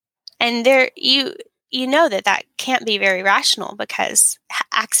alone. And you know that can't be very rational because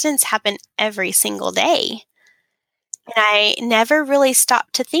accidents happen every single day. And I never really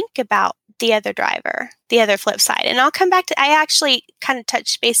stopped to think about the other driver, the other flip side. And I'll come back to, I actually kind of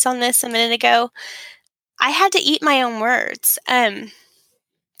touched base on this a minute ago. I had to eat my own words.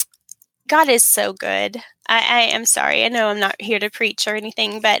 God is so good. I am sorry. I know I'm not here to preach or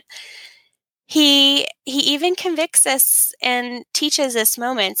anything, but he even convicts us and teaches us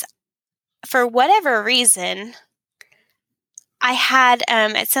moments. For whatever reason, I had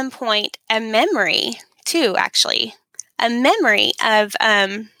at some point a memory too, actually. A memory of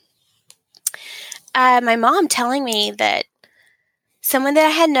my mom telling me that someone that I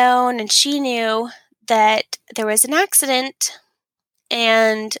had known, and she knew that there was an accident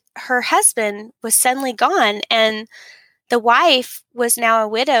and her husband was suddenly gone, and the wife was now a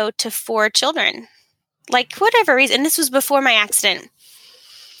widow to 4 children. Like, whatever reason, and this was before my accident.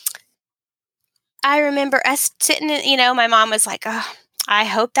 I remember us sitting in, my mom was like, oh, I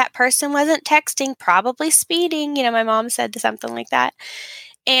hope that person wasn't texting, probably speeding. My mom said something like that.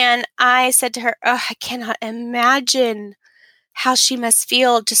 And I said to her, oh, I cannot imagine how she must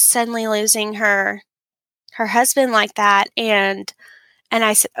feel just suddenly losing her husband like that. And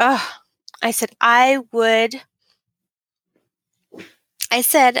I said,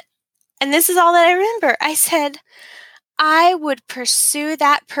 and this is all that I remember. I said, I would pursue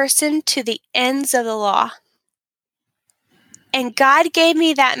that person to the ends of the law. And God gave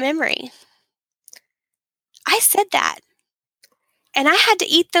me that memory. I said that. And I had to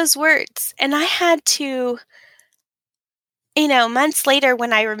eat those words. And I had to, months later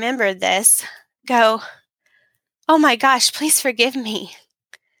when I remembered this, go, oh my gosh, please forgive me.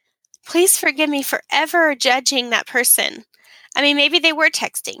 Please forgive me for ever judging that person. I mean, maybe they were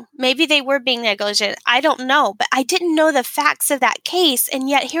texting. Maybe they were being negligent. I don't know. But I didn't know the facts of that case. And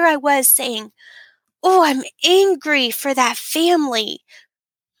yet here I was saying, oh, I'm angry for that family.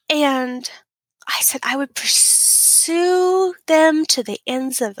 And I said I would pursue them to the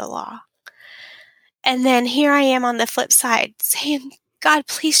ends of the law. And then here I am on the flip side saying, God,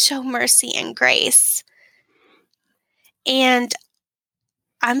 please show mercy and grace. And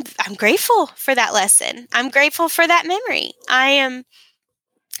I'm grateful for that lesson. I'm grateful for that memory.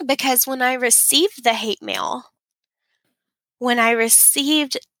 Because when I received the hate mail, when I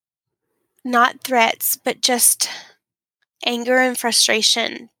received not threats, but just anger and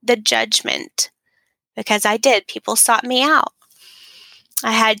frustration, the judgment, because people sought me out.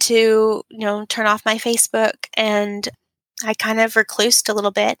 I had to, turn off my Facebook, and I kind of reclused a little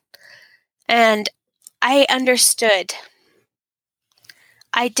bit, and I understood.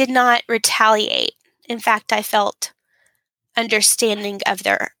 I did not retaliate. In fact, I felt understanding of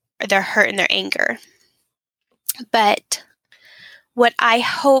their hurt and their anger. But what I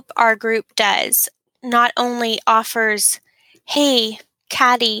hope our group does not only offers hey,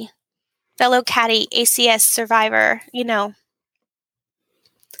 caddy, fellow caddy, ACS survivor, you know,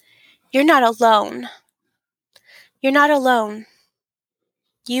 you're not alone. You're not alone.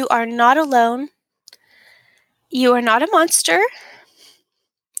 You are not alone. You are not a monster.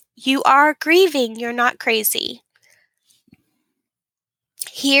 You are grieving. You're not crazy.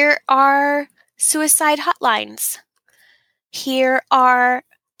 Here are suicide hotlines. Here are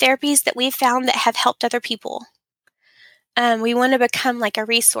therapies that we've found that have helped other people. We want to become like a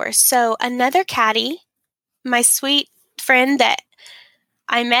resource. So another caddy, my sweet friend that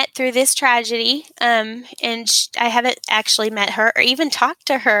I met through this tragedy, and I haven't actually met her or even talked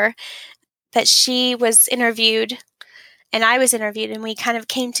to her, but she was interviewed and I was interviewed, and we kind of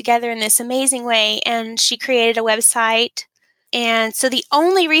came together in this amazing way, and she created a website. And so the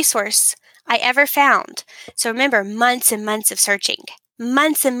only resource I ever found, so remember, months and months of searching,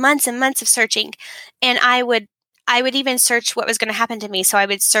 months and months and months of searching, and I would even search what was going to happen to me. So I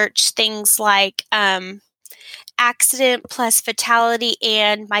would search things like accident plus fatality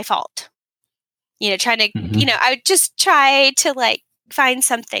and my fault. You know, trying to, I would just try to like find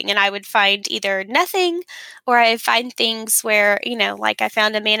something, and I would find either nothing, or I find things where, like I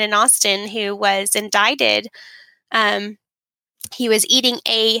found a man in Austin who was indicted. He was eating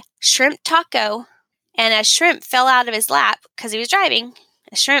a shrimp taco, and a shrimp fell out of his lap because he was driving.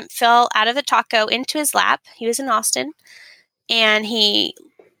 A shrimp fell out of the taco into his lap. He was in Austin, and he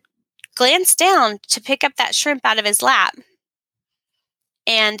glanced down to pick up that shrimp out of his lap.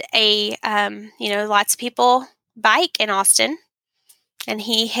 And lots of people bike in Austin, and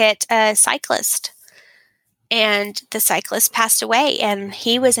he hit a cyclist, and the cyclist passed away, and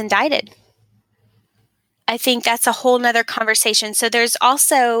he was indicted. I think that's a whole nother conversation. So there's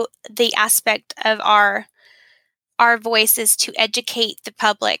also the aspect of our voices to educate the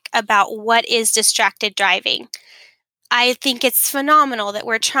public about what is distracted driving. I think it's phenomenal that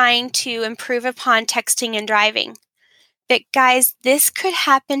we're trying to improve upon texting and driving. But guys, this could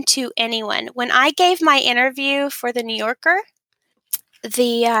happen to anyone. When I gave my interview for the New Yorker,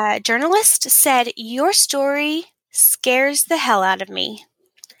 the journalist said, "Your story scares the hell out of me."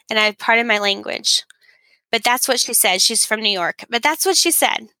 And I pardon my language, but that's what she said. She's from New York, but that's what she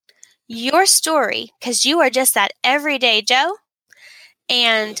said. Your story, because you are just that everyday Joe.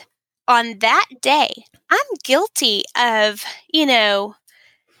 And on that day, I'm guilty of,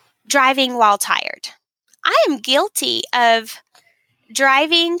 driving while tired. I am guilty of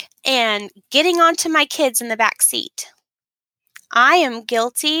driving and getting onto my kids in the back seat. I am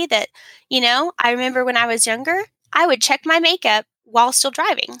guilty that, I remember when I was younger, I would check my makeup while still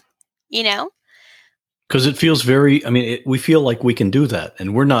driving, Because it feels we feel like we can do that,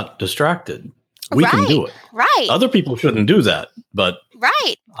 and we're not distracted. We can do it. Right. Other people shouldn't do that, but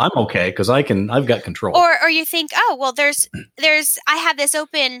right. I'm okay because I've got control. Or you think, oh, well, I have this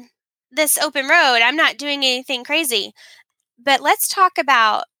open road. I'm not doing anything crazy. But let's talk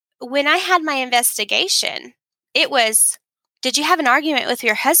about when I had my investigation. It was, did you have an argument with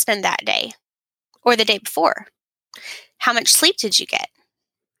your husband that day or the day before? How much sleep did you get?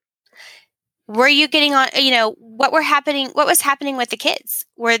 Were you getting on, what was happening with the kids?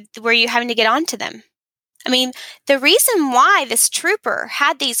 Were you having to get on to them? I mean, the reason why this trooper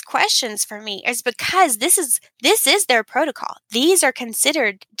had these questions for me is because this is their protocol. These are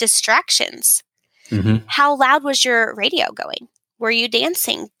considered distractions. Mm-hmm. How loud was your radio going? Were you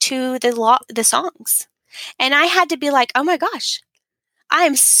dancing to the songs? And I had to be like, oh my gosh, I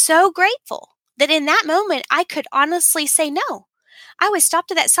am so grateful that in that moment I could honestly say no. I was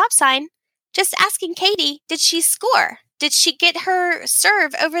stopped at that stop sign just asking Katie, did she score? Did she get her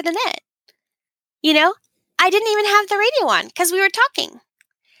serve over the net? I didn't even have the radio on because we were talking.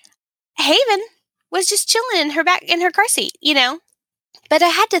 Haven was just chilling in her car seat, But I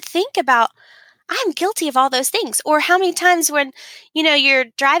had to think about, I'm guilty of all those things. Or how many times when, you're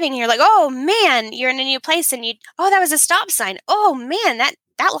driving and you're like, oh man, you're in a new place and that was a stop sign. Oh man, that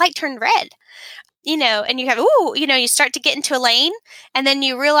light turned red. And you have, you start to get into a lane and then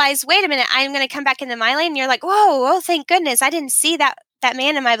you realize, wait a minute, I'm going to come back into my lane. And you're like, whoa, thank goodness. I didn't see that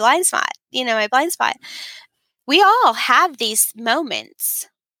man in my blind spot, my blind spot. We all have these moments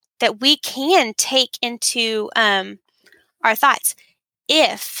that we can take into our thoughts.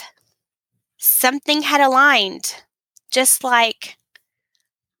 If something had aligned, just like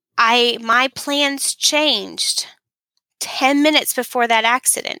my plans changed 10 minutes before that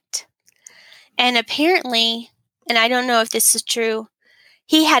accident. And apparently, and I don't know if this is true,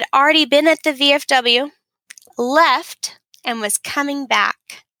 he had already been at the VFW, left, and was coming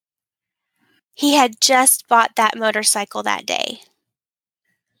back. He had just bought that motorcycle that day.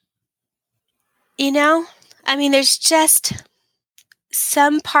 There's just,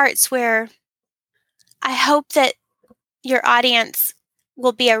 some parts where I hope that your audience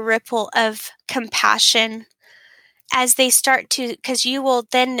will be a ripple of compassion as they start to, because you will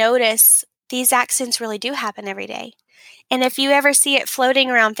then notice these accidents really do happen every day. And if you ever see it floating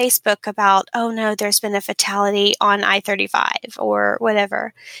around Facebook about, oh no, there's been a fatality on I-35 or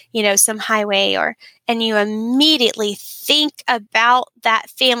whatever, some highway, and you immediately think about that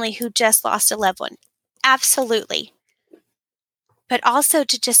family who just lost a loved one. Absolutely. But also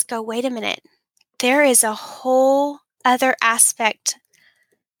to just go, wait a minute, there is a whole other aspect,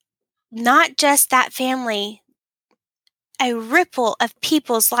 not just that family, a ripple of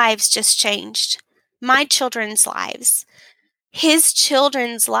people's lives just changed. My children's lives, his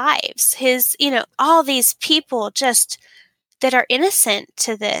children's lives, all these people just that are innocent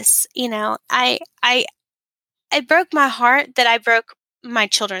to this. It broke my heart that I broke my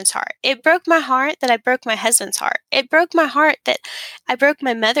children's heart. It broke my heart that I broke my husband's heart. It broke my heart that I broke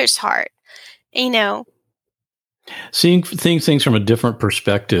my mother's heart. Seeing things from a different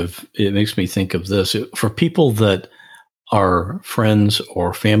perspective, it makes me think of this. For people that are friends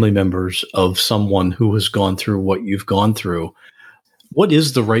or family members of someone who has gone through what you've gone through, what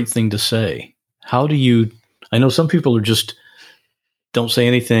is the right thing to say? How do you, I know some people are just don't say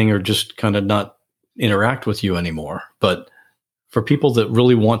anything or just kind of not interact with you anymore, but for people that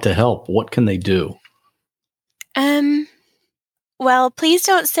really want to help, what can they do? Well, please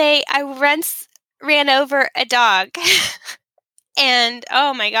don't say I once ran over a dog and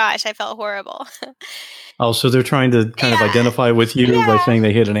oh my gosh, I felt horrible. Oh, so they're trying to kind of identify with you by saying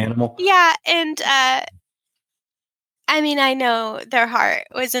they hit an animal? Yeah. And, I know their heart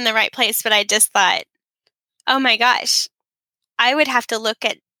was in the right place, but I just thought, oh my gosh, I would have to look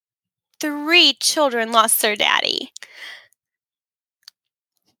at 3 children lost their daddy.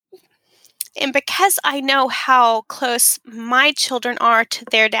 And because I know how close my children are to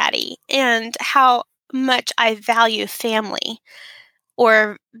their daddy and how much I value family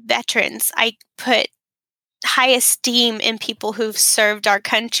or veterans, I put high esteem in people who've served our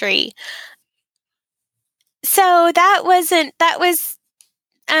country. So that was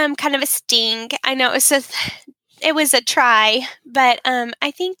kind of a sting. I know it was a try, but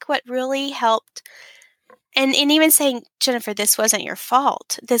I think what really helped, and even saying, Jennifer, this wasn't your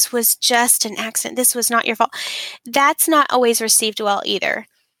fault. This was just an accident. This was not your fault. That's not always received well either.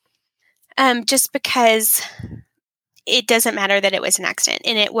 Just because it doesn't matter that it was an accident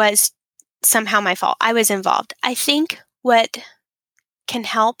and it was somehow my fault. I was involved. I think what can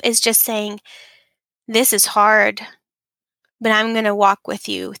help is just saying, this is hard, but I'm going to walk with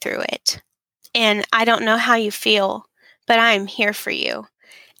you through it. And I don't know how you feel, but I'm here for you.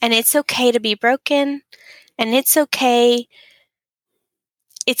 And it's okay to be broken. And it's okay.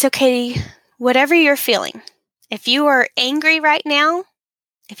 It's okay, whatever you're feeling. If you are angry right now,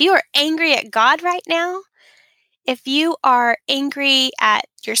 if you are angry at God right now, if you are angry at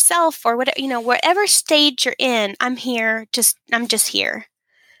yourself or whatever, whatever stage you're in, I'm here. I'm just here.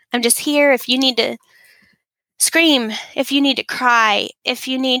 I'm just here. If you need to scream, if you need to cry, if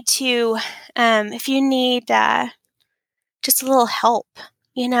you need just a little help,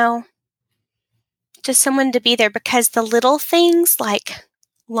 just someone to be there, because the little things like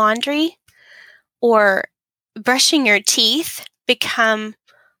laundry or brushing your teeth become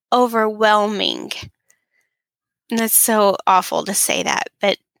overwhelming. And that's so awful to say that,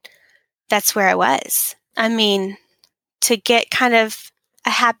 but that's where I was. To get kind of a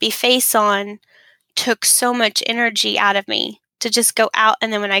happy face on took so much energy out of me to just go out.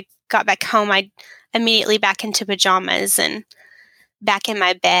 And then when I got back home, I immediately back into pajamas and back in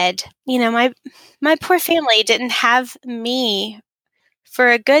my bed. My poor family didn't have me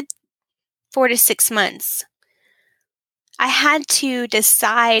for a good 4 to 6 months. I had to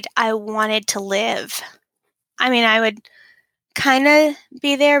decide I wanted to live. I would kind of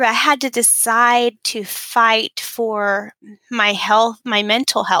be there, but I had to decide to fight for my health, my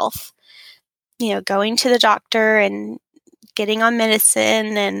mental health. Going to the doctor and getting on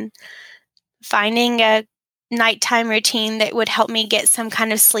medicine and finding a nighttime routine that would help me get some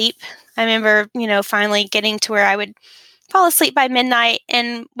kind of sleep. I remember, finally getting to where I would fall asleep by midnight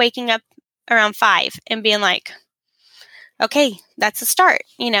and waking up around 5 and being like, okay, that's a start,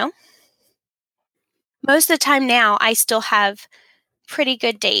 Most of the time now, I still have pretty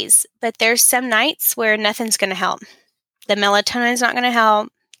good days, but there's some nights where nothing's going to help. The melatonin's not going to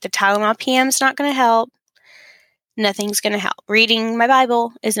help. The Tylenol PM's not going to help. Nothing's going to help. Reading my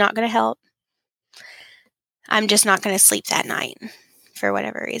Bible is not going to help. I'm just not going to sleep that night for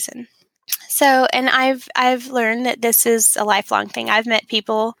whatever reason. So, and I've learned that this is a lifelong thing. I've met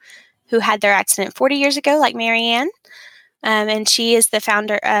people who had their accident 40 years ago, like Marianne, and she is the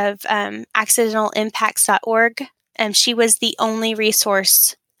founder of accidentalimpacts.org. She was the only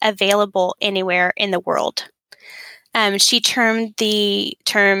resource available anywhere in the world. She termed the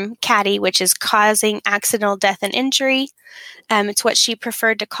term CADI, which is causing accidental death and injury. It's what she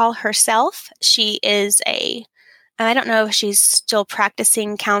preferred to call herself. She is I don't know if she's still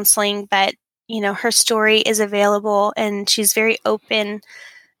practicing counseling, but, her story is available and she's very open.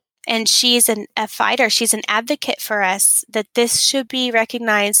 And she's a fighter. She's an advocate for us that this should be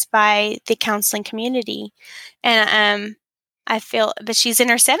recognized by the counseling community. And but she's in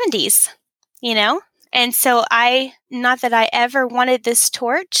her 70s, And so not that I ever wanted this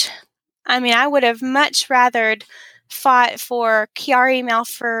torch. I would have much rather fought for Chiari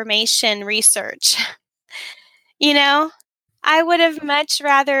malformation research. I would have much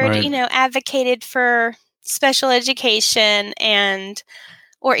rather, advocated for special education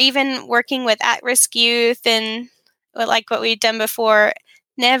or even working with at-risk youth and like what we've done before.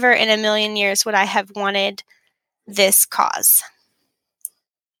 Never in a million years would I have wanted this cause.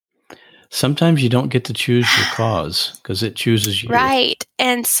 Sometimes you don't get to choose your cause because it chooses you. Right.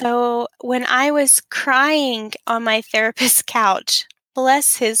 And so when I was crying on my therapist's couch,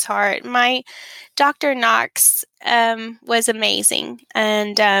 bless his heart, my Dr. Knox was amazing.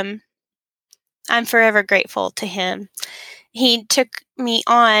 And I'm forever grateful to him. He took me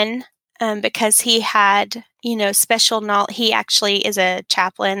on because he had, special knowledge. He actually is a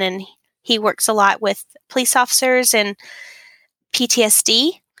chaplain and he works a lot with police officers and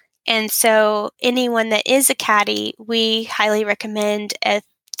PTSD. And so anyone that is a CADI, we highly recommend a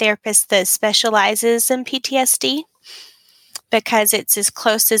therapist that specializes in PTSD because it's as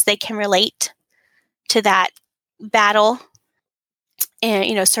close as they can relate to that battle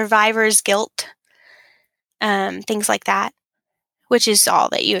and, survivor's guilt, things like that, which is all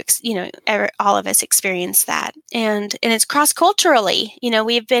that all of us experience that. And it's cross-culturally.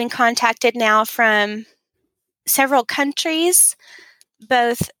 We've been contacted now from several countries,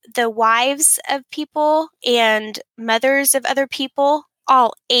 both the wives of people and mothers of other people,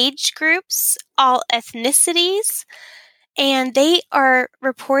 all age groups, all ethnicities, and they are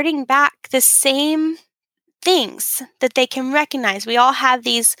reporting back the same things that they can recognize. We all have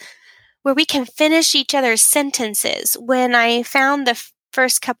these where we can finish each other's sentences. When I found the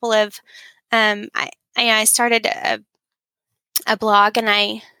first couple of, I started a blog,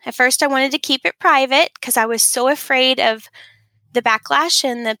 and at first I wanted to keep it private because I was so afraid of the backlash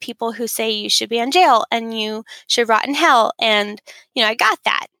and the people who say you should be in jail and you should rot in hell. And, I got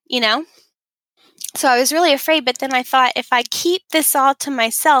that, So I was really afraid, but then I thought, if I keep this all to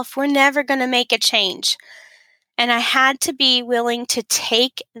myself, we're never going to make a change. And I had to be willing to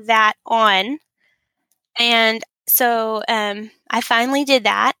take that on. And so I finally did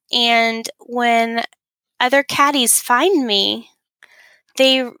that. And when other CADIs find me,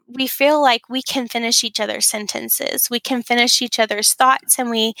 we feel like we can finish each other's sentences. We can finish each other's thoughts.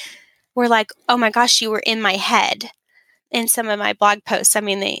 And we're like, oh my gosh, you were in my head in some of my blog posts.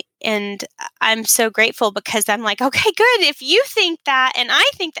 And I'm so grateful because I'm like, okay, good. If you think that and I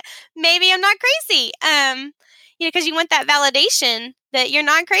think that, maybe I'm not crazy. Because you want that validation that you're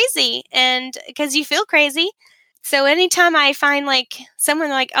not crazy and because you feel crazy. So anytime I find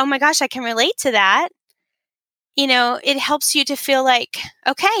someone like, oh my gosh, I can relate to that, it helps you to feel like,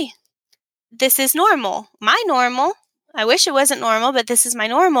 okay, this is normal. My normal. I wish it wasn't normal, but this is my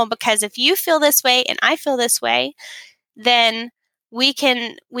normal because if you feel this way and I feel this way, then we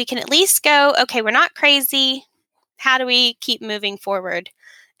can at least go, okay, we're not crazy. How do we keep moving forward?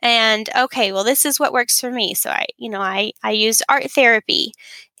 And okay, well, this is what works for me. So I use art therapy,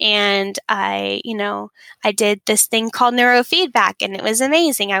 and I did this thing called neurofeedback, and it was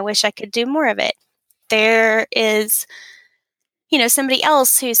amazing. I wish I could do more of it. There is, somebody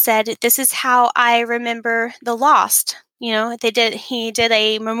else who said, this is how I remember the lost. He did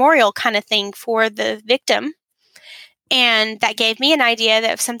a memorial kind of thing for the victim. And that gave me an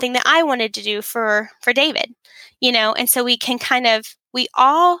idea of something that I wanted to do for David, and so we can we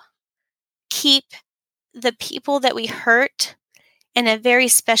all keep the people that we hurt in a very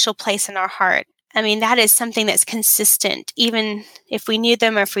special place in our heart. That is something that's consistent. Even if we knew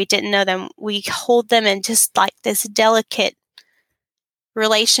them or if we didn't know them, we hold them in just like this delicate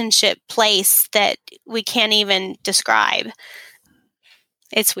relationship place that we can't even describe.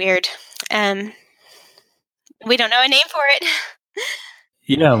 It's weird. We don't know a name for it.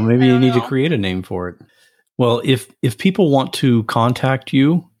 Yeah, maybe you need to create a name for it. Well, if people want to contact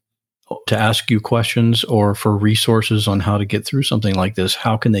you to ask you questions or for resources on how to get through something like this,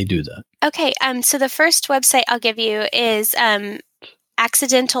 how can they do that? Okay, so the first website I'll give you is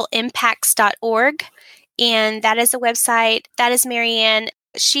accidentalimpacts.org. And that is a website. That is Marianne.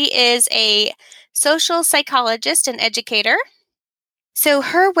 She is a social psychologist and educator. So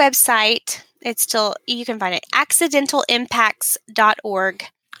her website, you can find it, accidentalimpacts.org.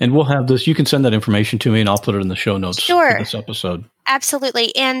 And we'll have this. You can send that information to me, and I'll put it in the show notes for this episode.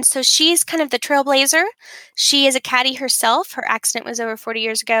 Absolutely. And so she's kind of the trailblazer. She is a caddy herself. Her accident was over 40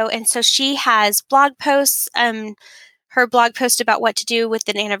 years ago. And so she has blog posts. Her blog post about what to do with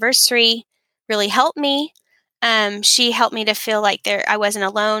an anniversary really helped me. She helped me to feel like I wasn't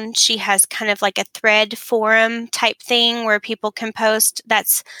alone. She has kind of like a thread forum type thing where people can post.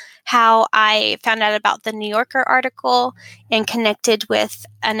 That's how I found out about the New Yorker article and connected with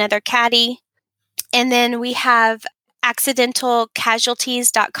another caddy. And then we have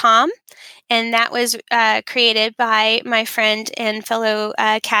accidentalcasualties.com, and that was created by my friend and fellow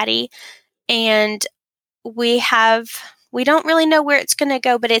caddy. And we don't really know where it's going to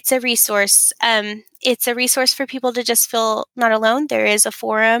go, but it's a resource. It's a resource for people to just feel not alone. There is a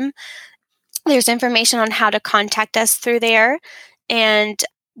forum. There's information on how to contact us through there. And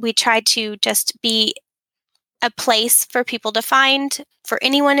we try to just be a place for people to find. For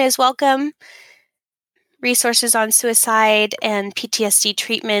anyone is welcome. Resources on suicide and PTSD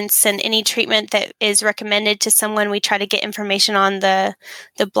treatments, and any treatment that is recommended to someone. We try to get information on the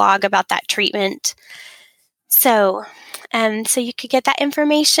blog about that treatment. So you could get that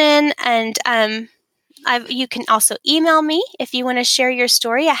information, and you can also email me if you want to share your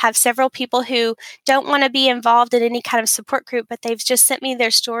story. I have several people who don't want to be involved in any kind of support group, but they've just sent me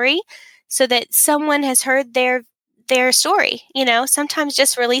their story so that someone has heard their story. Sometimes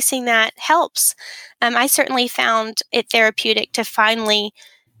just releasing that helps. I certainly found it therapeutic to finally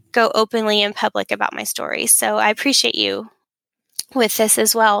go openly in public about my story. So I appreciate you with this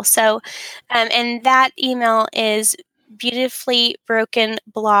as well. So, and that email is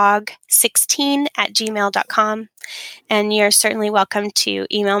beautifulybrokenblog16@gmail.com. And you're certainly welcome to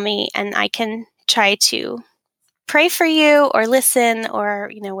email me, and I can try to pray for you or listen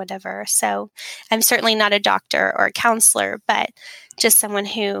or, whatever. So I'm certainly not a doctor or a counselor, but just someone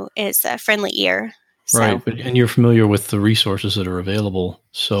who is a friendly ear. So. Right. And you're familiar with the resources that are available.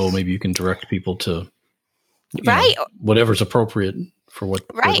 So maybe you can direct people to whatever's appropriate for what.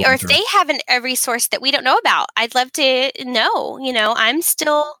 Right. Or if they have a resource that we don't know about, I'd love to know. I'm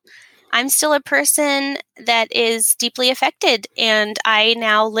still a person that is deeply affected, and I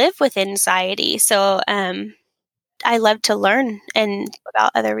now live with anxiety. So, I love to learn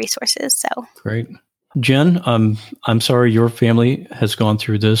about other resources. So great. Jen, I'm sorry your family has gone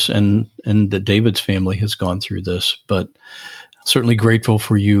through this, and that David's family has gone through this, but certainly grateful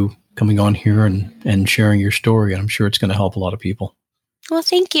for you coming on here and sharing your story. And I'm sure it's going to help a lot of people. Well,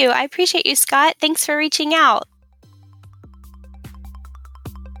 thank you. I appreciate you, Scott. Thanks for reaching out.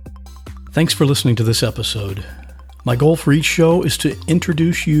 Thanks for listening to this episode. My goal for each show is to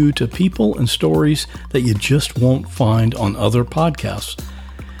introduce you to people and stories that you just won't find on other podcasts.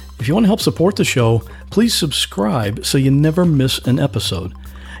 If you want to help support the show, please subscribe so you never miss an episode.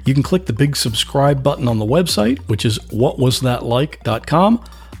 You can click the big subscribe button on the website, which is whatwasthatlike.com,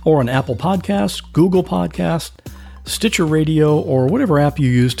 or on Apple Podcasts, Google Podcasts, Stitcher Radio, or whatever app you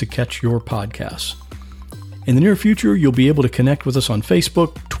use to catch your podcasts. In the near future, you'll be able to connect with us on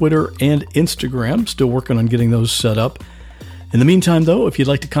Facebook, Twitter, and Instagram. Still working on getting those set up. In the meantime, though, if you'd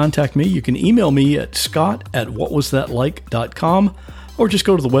like to contact me, you can email me at scott@whatwasthatlike.com, or just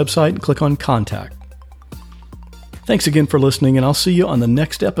go to the website and click on Contact. Thanks again for listening, and I'll see you on the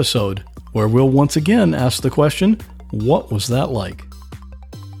next episode, where we'll once again ask the question, what was that like?